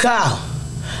you can call.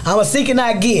 I'm a seeking,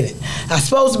 I get it. I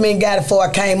supposed to be got it before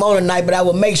I came on tonight, but I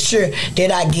will make sure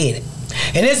that I get it.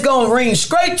 And it's going to ring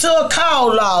straight to a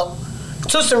call log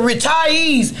to some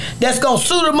retirees that's going to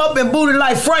suit them up and boot it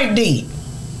like Frank did.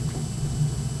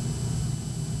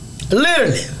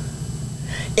 Literally.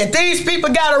 If these people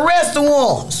got arrest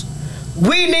warrants,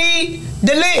 we need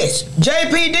the list.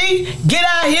 JPD, get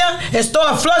out here and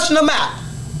start flushing them out.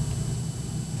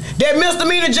 That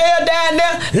misdemeanor jail down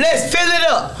there, let's fill it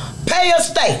up. Pay a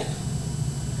state.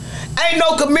 Ain't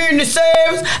no community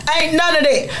service, ain't none of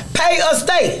that. Pay a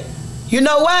state. You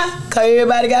know why? Because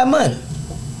everybody got money.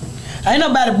 Ain't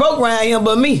nobody broke around here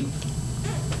but me.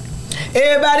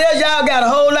 Everybody else, y'all got a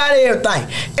whole lot of everything.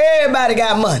 Everybody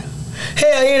got money.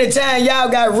 Hell, anytime y'all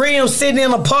got rims sitting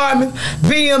in an apartment,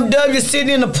 BMW sitting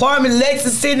in an apartment, Lexus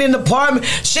sitting in an apartment,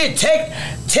 shit,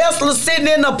 Tesla sitting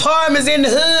in apartments in the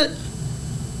hood.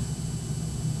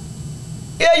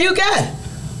 Yeah, you got it.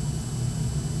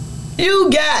 You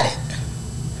got it.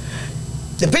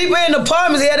 The people in the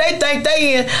apartments here, they think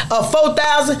they in a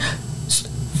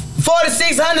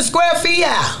 4,600 square feet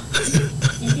house.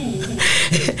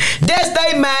 That's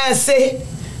their mindset.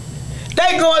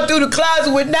 They going through the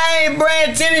closet with name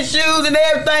brand tennis shoes and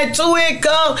everything, 2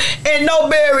 income and no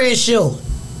berry insurance.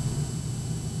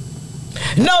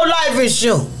 No life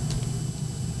insurance.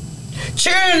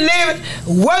 Children living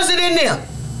worse than them.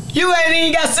 You ain't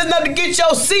even got sitting up to get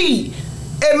your seed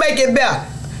and make it better.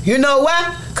 You know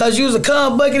why? Because you was a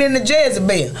cum bucket in the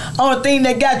Jezebel. Only thing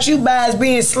that got you by is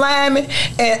being slimy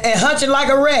and hunching like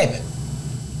a rabbit.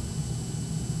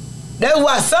 That's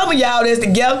why some of y'all that's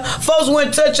together, folks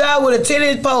wouldn't touch y'all with a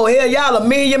 10-inch pole. Hell, y'all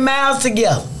 1,000,000 miles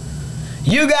together.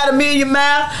 You got 1,000,000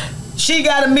 miles. She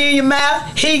got 1,000,000 miles.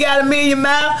 He got 1,000,000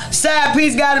 miles. Side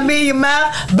piece got 1,000,000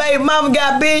 miles. Baby mama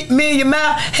got 1,000,000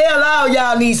 miles. Hell, all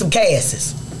y'all need some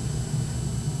casts.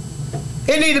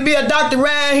 It need to be a doctor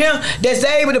around here that's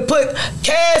able to put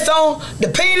cast on the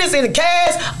penis and the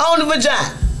cast on the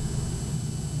vagina.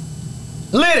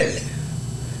 Literally.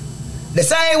 The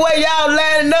same way y'all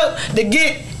lining up to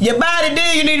get your body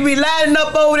did, you need to be lining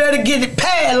up over there to get it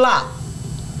padlocked.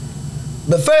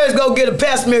 But first go get a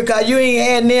pap smear because you ain't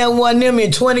had near one of them in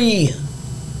 20 years.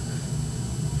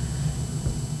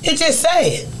 It's just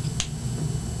sad.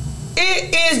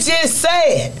 It is just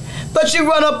sad. But you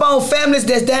run up on families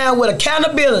that's down with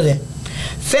accountability,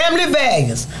 family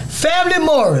values, family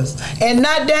morals, and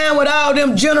not down with all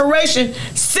them generation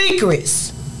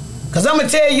secrets. Because I'm going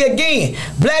to tell you again,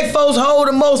 black folks hold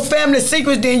the most family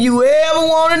secrets than you ever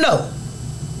want to know.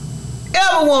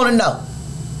 Ever want to know.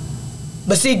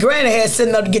 But see, Granny had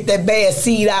sitting up to get that bad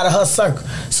seed out of her circle,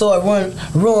 so it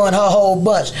ruined her whole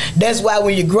bunch. That's why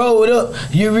when you grow it up,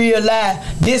 you realize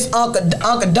this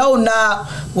Uncle Donald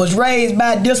was raised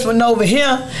by this one over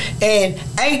here, and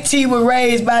Auntie was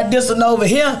raised by this one over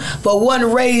here, but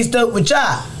wasn't raised up with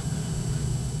y'all.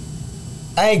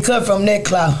 I ain't cut from that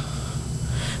cloth.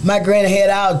 My granny had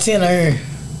all 10 of her,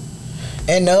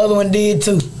 And the other one did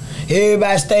too.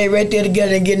 Everybody stayed right there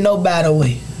together and get nobody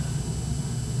away.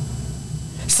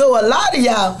 So a lot of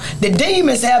y'all, the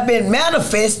demons have been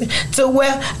manifesting to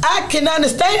where I can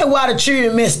understand why the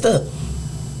children messed up.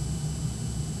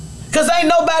 Because ain't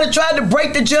nobody tried to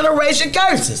break the generation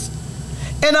curses.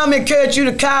 And I'm encouraging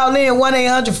you to call in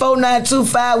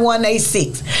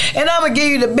 1-800-492-5186. And I'm going to give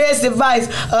you the best advice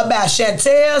about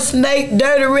Shantell, Snake,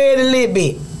 Dirty Red, and Little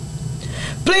Bit.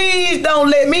 Please don't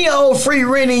let me hold free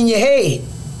rent in your head.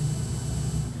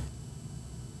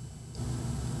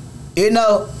 You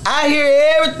know, I hear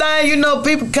everything, you know,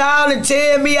 people call and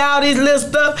tell me all this little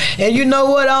stuff. And you know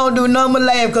what? I don't do nothing but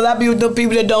laugh because I be with the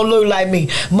people that don't look like me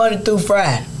Monday through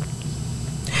Friday.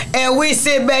 And we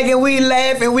sit back and we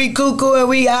laugh and we cuckoo and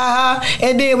we ha-ha.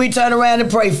 And then we turn around and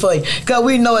pray for you because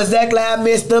we know exactly how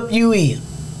messed up you is.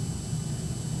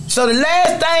 So the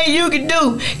last thing you can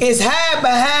do is hide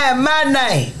behind my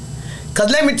name.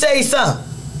 Because let me tell you something.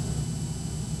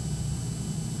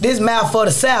 This mouth for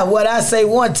the South. What I say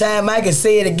one time, I can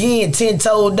say it again 10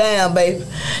 toes down, baby.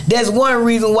 That's one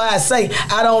reason why I say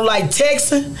I don't like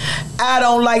texting. I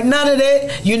don't like none of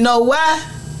that. You know why?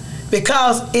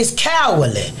 Because it's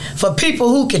cowardly for people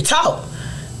who can talk.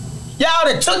 Y'all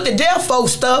that took the deaf folk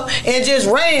stuff and just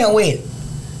ran with it.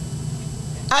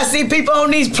 I see people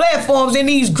on these platforms in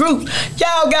these groups.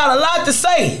 Y'all got a lot to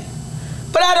say.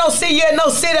 But I don't see you at no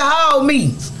city hall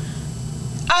meetings.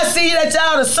 I see that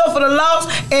y'all have suffered a loss,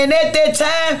 and at that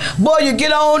time, boy, you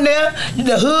get on there,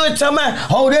 the hood talking about,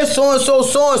 oh, that's so-and-so,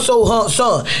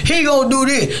 son. He gonna do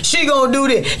this, she gonna do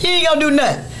this. You ain't gonna do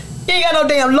nothing. You ain't got no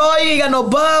damn lawyer, you ain't got no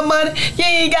bond money, you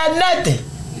ain't got nothing.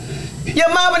 Your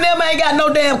mama and them ain't got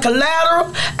no damn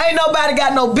collateral. Ain't nobody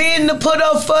got no business to put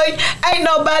up for you. Ain't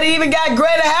nobody even got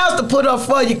Greater House to put up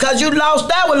for you because you lost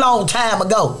that one a long time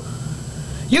ago.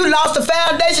 You lost the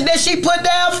foundation that she put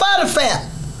down for the family.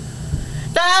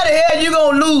 Now how the hell you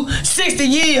gonna lose 60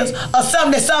 years of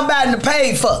something that somebody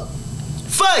paid for?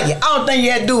 For you. I don't think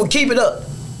you had to do it. Keep it up.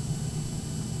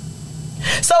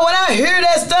 So when I hear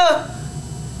that stuff,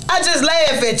 I just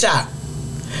laugh at y'all.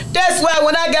 That's why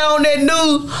when I got on that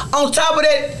news, on top of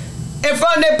that, in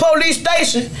front of that police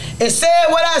station, and said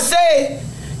what I said,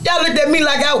 y'all looked at me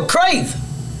like I was crazy.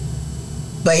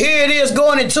 But here it is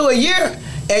going into a year,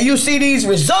 and you see these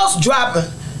results dropping.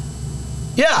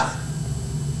 Yeah.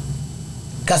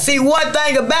 Cause see, one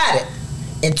thing about it,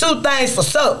 and two things for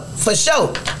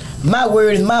sure. My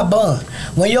word is my bond.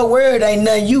 When your word ain't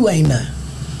nothing, you ain't nothing.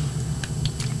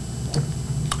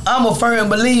 I'm a firm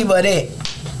believer of that.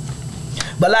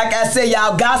 But like I said,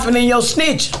 y'all gospeling your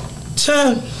snitch.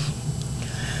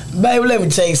 Baby, let me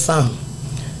tell you something.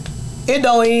 It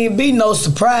don't even be no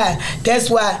surprise. That's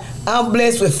why I'm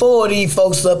blessed with 4 of these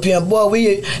folks up here.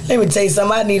 Boy, let me tell you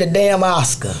something, I need a damn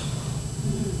Oscar.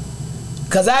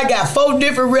 Because I got 4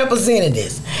 different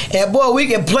representatives. And boy, we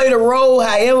can play the role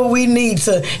however we need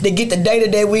to get the data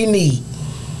that we need.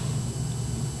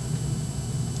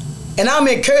 And I'm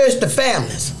encouraged the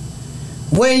families.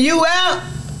 When you out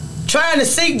trying to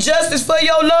seek justice for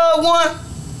your loved one,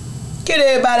 get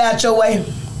everybody out your way.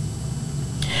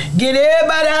 Get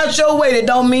everybody out your way that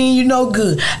don't mean you no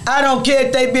good. I don't care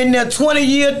if they been there 20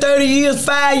 years, 30 years,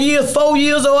 5 years, 4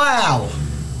 years, or an hour.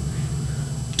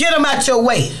 Get them out your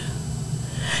way.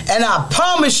 And I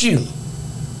promise you,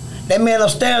 that man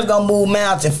upstairs gonna move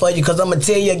mountains for you, because I'm gonna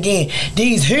tell you again,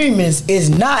 these humans is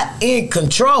not in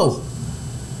control.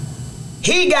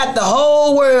 He got the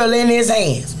whole world in his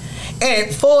hands.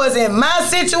 And for as in my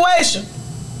situation,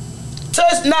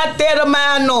 touch not that of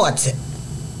my anointing.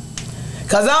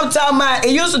 Because I'm talking about,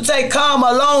 it used to take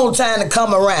karma a long time to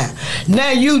come around.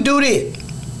 Now you do this.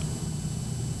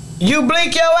 You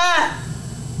blink your eye,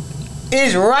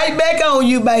 it's right back on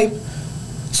you, baby.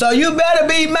 So you better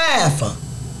be mindful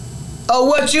of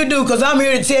what you do, because I'm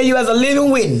here to tell you as a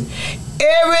living witness.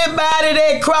 Everybody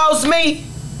that crossed me,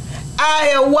 I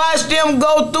have watched them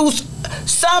go through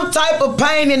some type of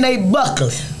pain and they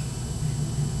buckling.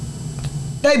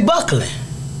 They buckling.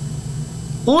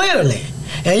 Literally.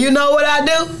 And you know what I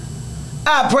do?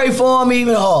 I pray for them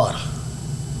even harder.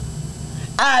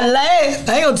 I laugh.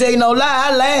 I ain't gonna tell you no lie.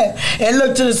 I laugh and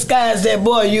look to the sky and say,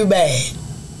 boy, you bad.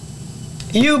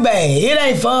 You bad. It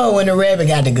ain't fun when the rabbit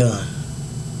got the gun.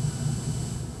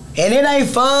 And it ain't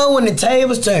fun when the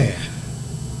tables turn.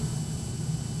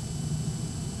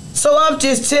 So I'm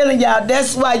just telling y'all,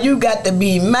 that's why you got to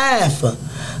be mindful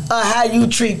of how you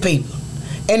treat people.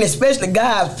 And especially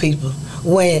God's people.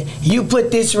 When you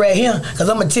put this right here, because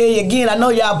I'm going to tell you again, I know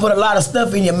y'all put a lot of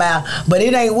stuff in your mouth, but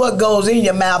it ain't what goes in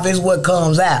your mouth, it's what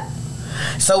comes out.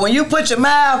 So when you put your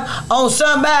mouth on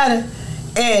somebody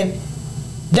and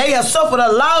they have suffered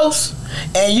a loss,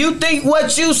 and you think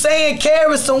what you saying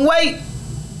carries some weight,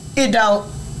 it don't.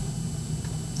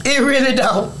 It really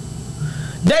don't.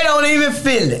 They don't even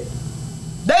feel it.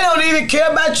 They don't even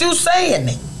care about you saying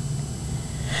it.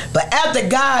 But after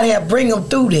God had bring them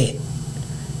through that,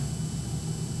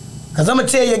 because I'm going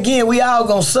to tell you again, we all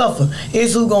going to suffer.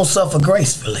 It's who going to suffer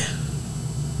gracefully.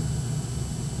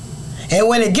 And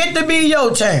when it get to be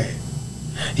your turn,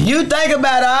 you think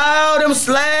about all them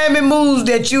slimy moves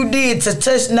that you did to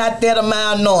touch not that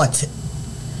amount anointed.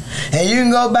 And you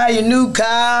can go buy your new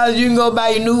cars, you can go buy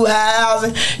your new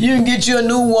housing, you can get you a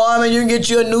new woman, you can get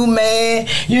you a new man,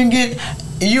 you can get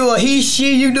you a he,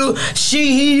 she, you do,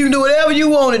 she, he, you do whatever you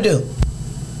want to do.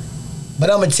 But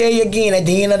I'm going to tell you again, at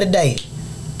the end of the day,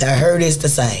 the hurt is the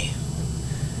same.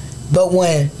 But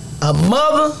when a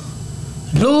mother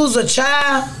lose a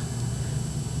child,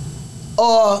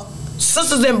 or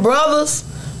sisters and brothers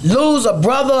lose a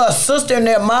brother or a sister and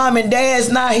their mom and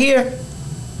dad's not here,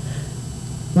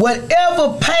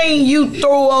 whatever pain you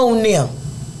throw on them,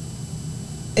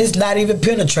 it's not even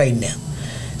penetrating them.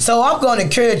 So I'm going to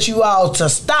encourage you all to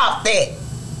stop that.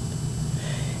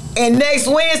 And next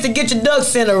Wednesday, get your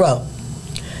ducks in a row.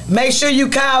 Make sure you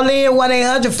call in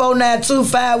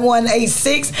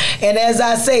 1-800-492-5186. And as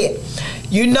I said,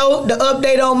 you know the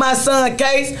update on my son's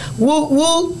case. Whoop,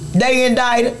 whoop, they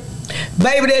indicted.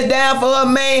 Baby that's down for her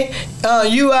man.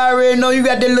 You already know you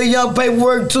got that little young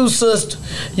paperwork too, sister.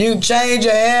 You can change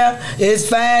your hair. It's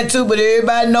fine too, but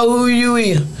everybody know who you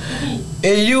is.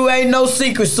 And you ain't no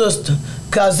secret, sister.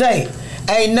 Because, hey,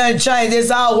 ain't nothing changed.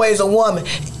 There's always a woman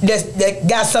that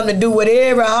got something to do with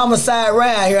every homicide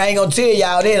around here. I ain't going to tell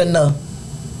y'all that enough.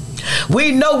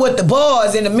 We know what the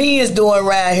boys and the men's doing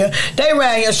around here. They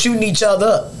around here shooting each other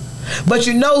up. But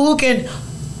you know who can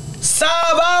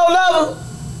solve all of them?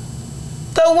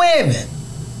 The women.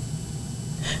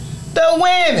 The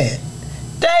women.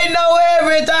 They know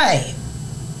everything.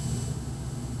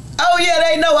 Oh, yeah,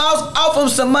 they know. Off them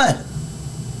some money.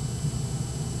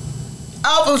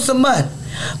 Off them some money.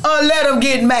 Or let them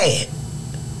get mad.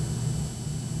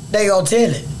 They gonna tell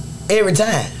it every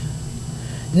time.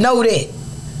 Know that.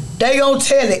 They gonna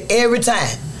tell it every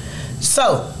time.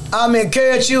 So, I'm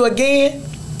encourage you again.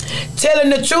 Telling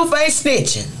the truth ain't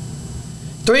snitching.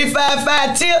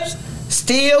 355 tips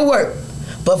still work.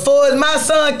 But for my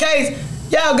son's case,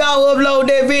 y'all gonna upload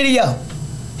that video.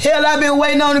 Hell, I've been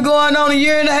waiting on it going on a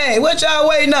year and a half. What y'all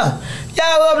waiting on?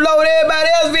 Y'all upload everybody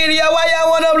else's video. Why y'all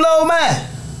want to upload mine?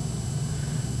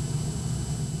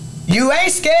 You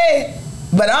ain't scared,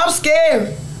 but I'm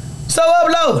scared. So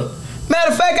upload it.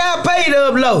 Matter of fact, I'll pay you to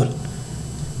upload it.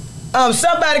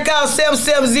 Somebody call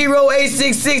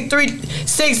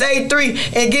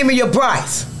 770-866-3683 and give me your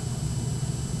price.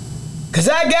 Because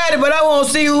I got it, but I want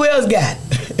to see who else got it.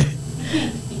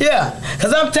 Yeah,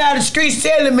 because I'm tired of the streets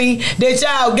telling me that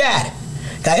y'all got it.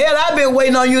 Because hell, I've been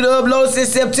waiting on you to upload since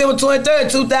September 23rd,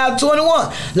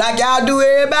 2021, like y'all do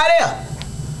everybody else.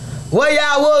 Where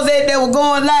y'all was at that was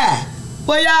going live?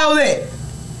 Where y'all was at?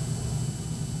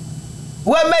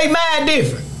 What made mine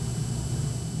different?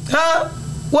 Huh?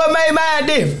 What made mine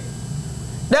different?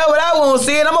 That's what I want to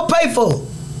see, and I'm going to pay for it.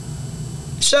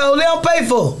 Surely I'm pay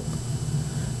for it.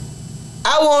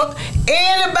 I want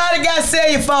anybody got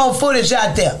cell phone footage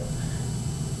out there.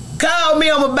 Call me,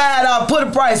 I'm going to buy it off. Put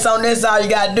a price on this, all you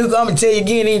got to do. I'm going to tell you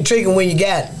again, it ain't tricking when you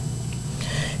got it.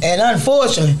 And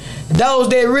unfortunately, those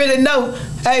that really know,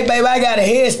 hey, baby, I got a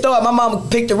head start. My mama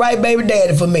picked the right baby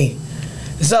daddy for me.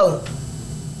 So,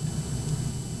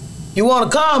 you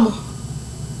want a comma?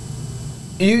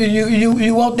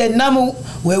 You want that number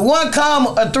with 1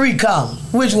 comma or 3 commas?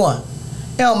 Which one?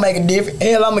 It don't make a difference.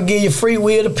 Hell, I'm going to give you free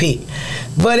will to pick.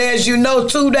 But as you know,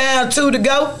 2 down, 2 to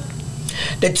go.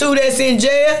 The 2 that's in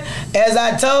jail, as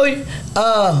I told you,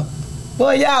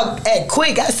 boy, y'all act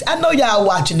quick. I know y'all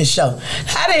watching the show.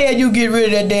 How the hell you get rid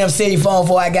of that damn cell phone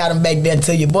before I got them back there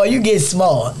to you? Boy, you get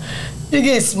smart. You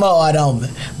get smart on me.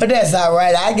 But that's all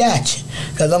right. I got you.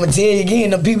 Because I'm going to tell you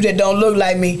again, the people that don't look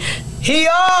like me, he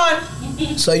on.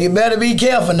 So you better be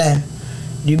careful now.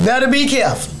 You better be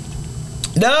careful.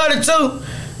 The other 2,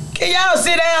 can y'all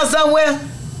sit down somewhere?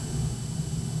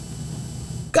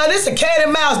 Because this is a cat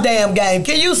and mouse damn game.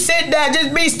 Can you sit down?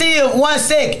 Just be still 1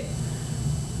 second.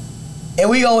 And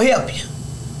we gonna help you.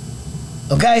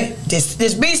 Okay?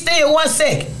 Just be still 1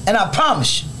 second. And I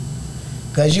promise you.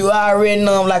 Because you already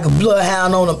know I'm like a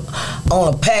bloodhound on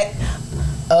a pack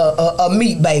of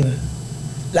meat, baby.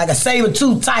 Like a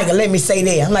saber-tooth tiger, let me say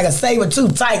that. I'm like a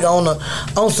saber-tooth tiger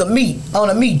on some meat, on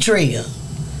a meat trail.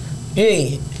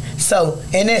 Yeah. So,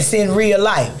 and that's in real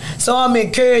life. So I'm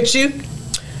encourage you.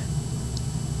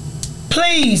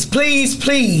 Please, please,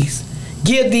 please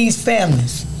give these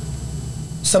families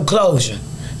some closure,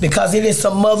 because it is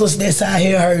some mothers that's out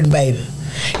here hurting, baby.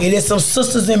 It is some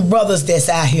sisters and brothers that's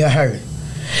out here hurting.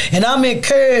 And I'm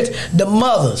encouraged the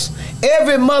mothers.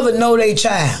 Every mother know their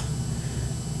child.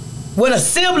 When a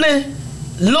sibling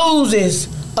loses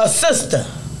a sister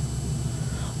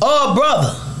or a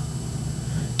brother,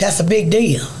 that's a big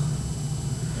deal.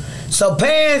 So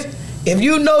parents, if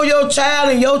you know your child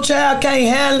and your child can't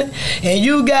handle it, and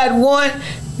you got one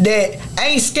that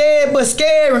ain't scared but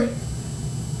scary,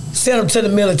 send them to the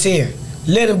military.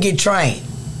 Let them get trained.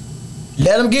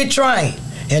 Let them get trained.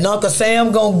 And Uncle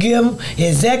Sam gonna give them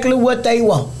exactly what they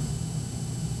want.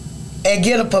 And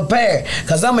get them prepared.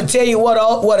 Because I'm gonna tell you what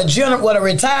a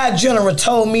retired general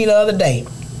told me the other day.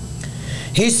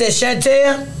 He said,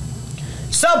 Shantell,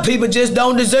 some people just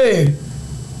don't deserve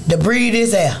to breathe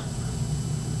this air.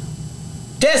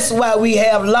 That's why we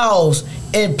have laws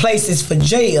in places for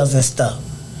jails and stuff.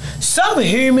 Some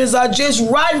humans are just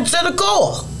rotten to the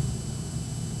core.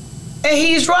 And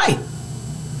he's right.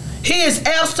 He is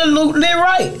absolutely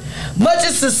right. Much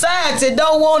of society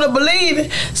don't want to believe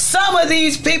it. Some of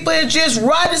these people are just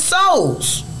rotten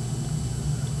souls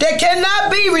that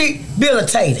cannot be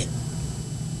rehabilitated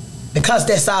because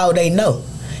that's all they know.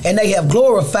 And they have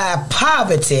glorified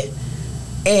poverty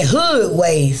and hood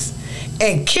ways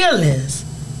and killings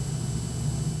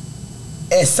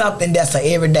as something that's an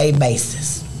everyday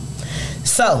basis.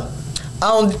 So,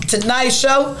 on tonight's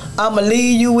show, I'm going to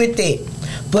leave you with it.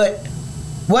 But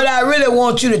what I really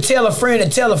want you to tell a friend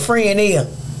is,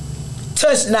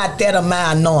 touch not that of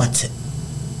my anointed.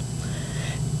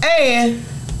 And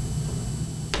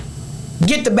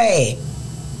get the bag.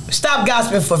 Stop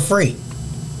gossiping for free.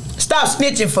 Stop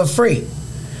snitching for free.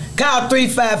 Call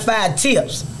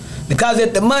 355-TIPS. Because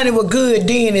if the money was good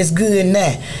then, it's good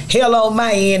now. Hell, on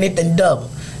my end, it done double.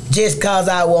 Just because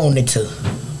I wanted to.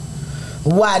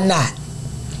 Why not?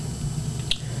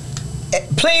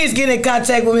 Please get in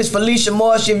contact with Miss Felicia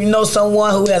Marsh if you know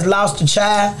someone who has lost a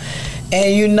child.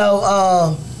 And you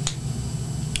know,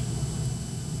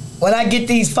 when I get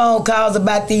these phone calls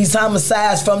about these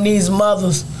homicides from these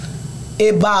mothers,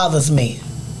 it bothers me.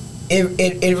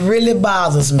 It really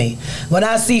bothers me. When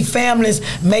I see families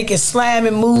making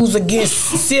slamming moves against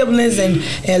siblings and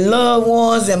loved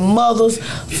ones and mothers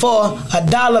for a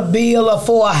dollar bill or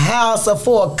for a house or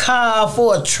for a car or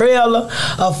for a trailer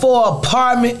or for an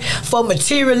apartment, for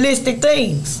materialistic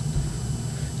things.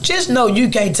 Just know you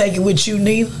can't take it with you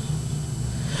neither.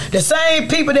 The same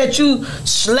people that you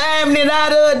slamming it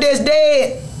out of that's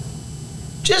dead,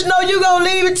 just know you gonna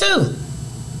leave it too.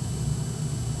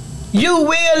 You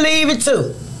will leave it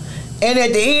too. And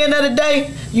at the end of the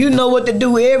day, you know what to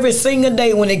do every single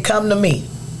day when it come to me.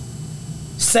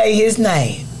 Say his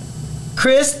name.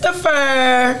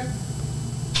 Christopher.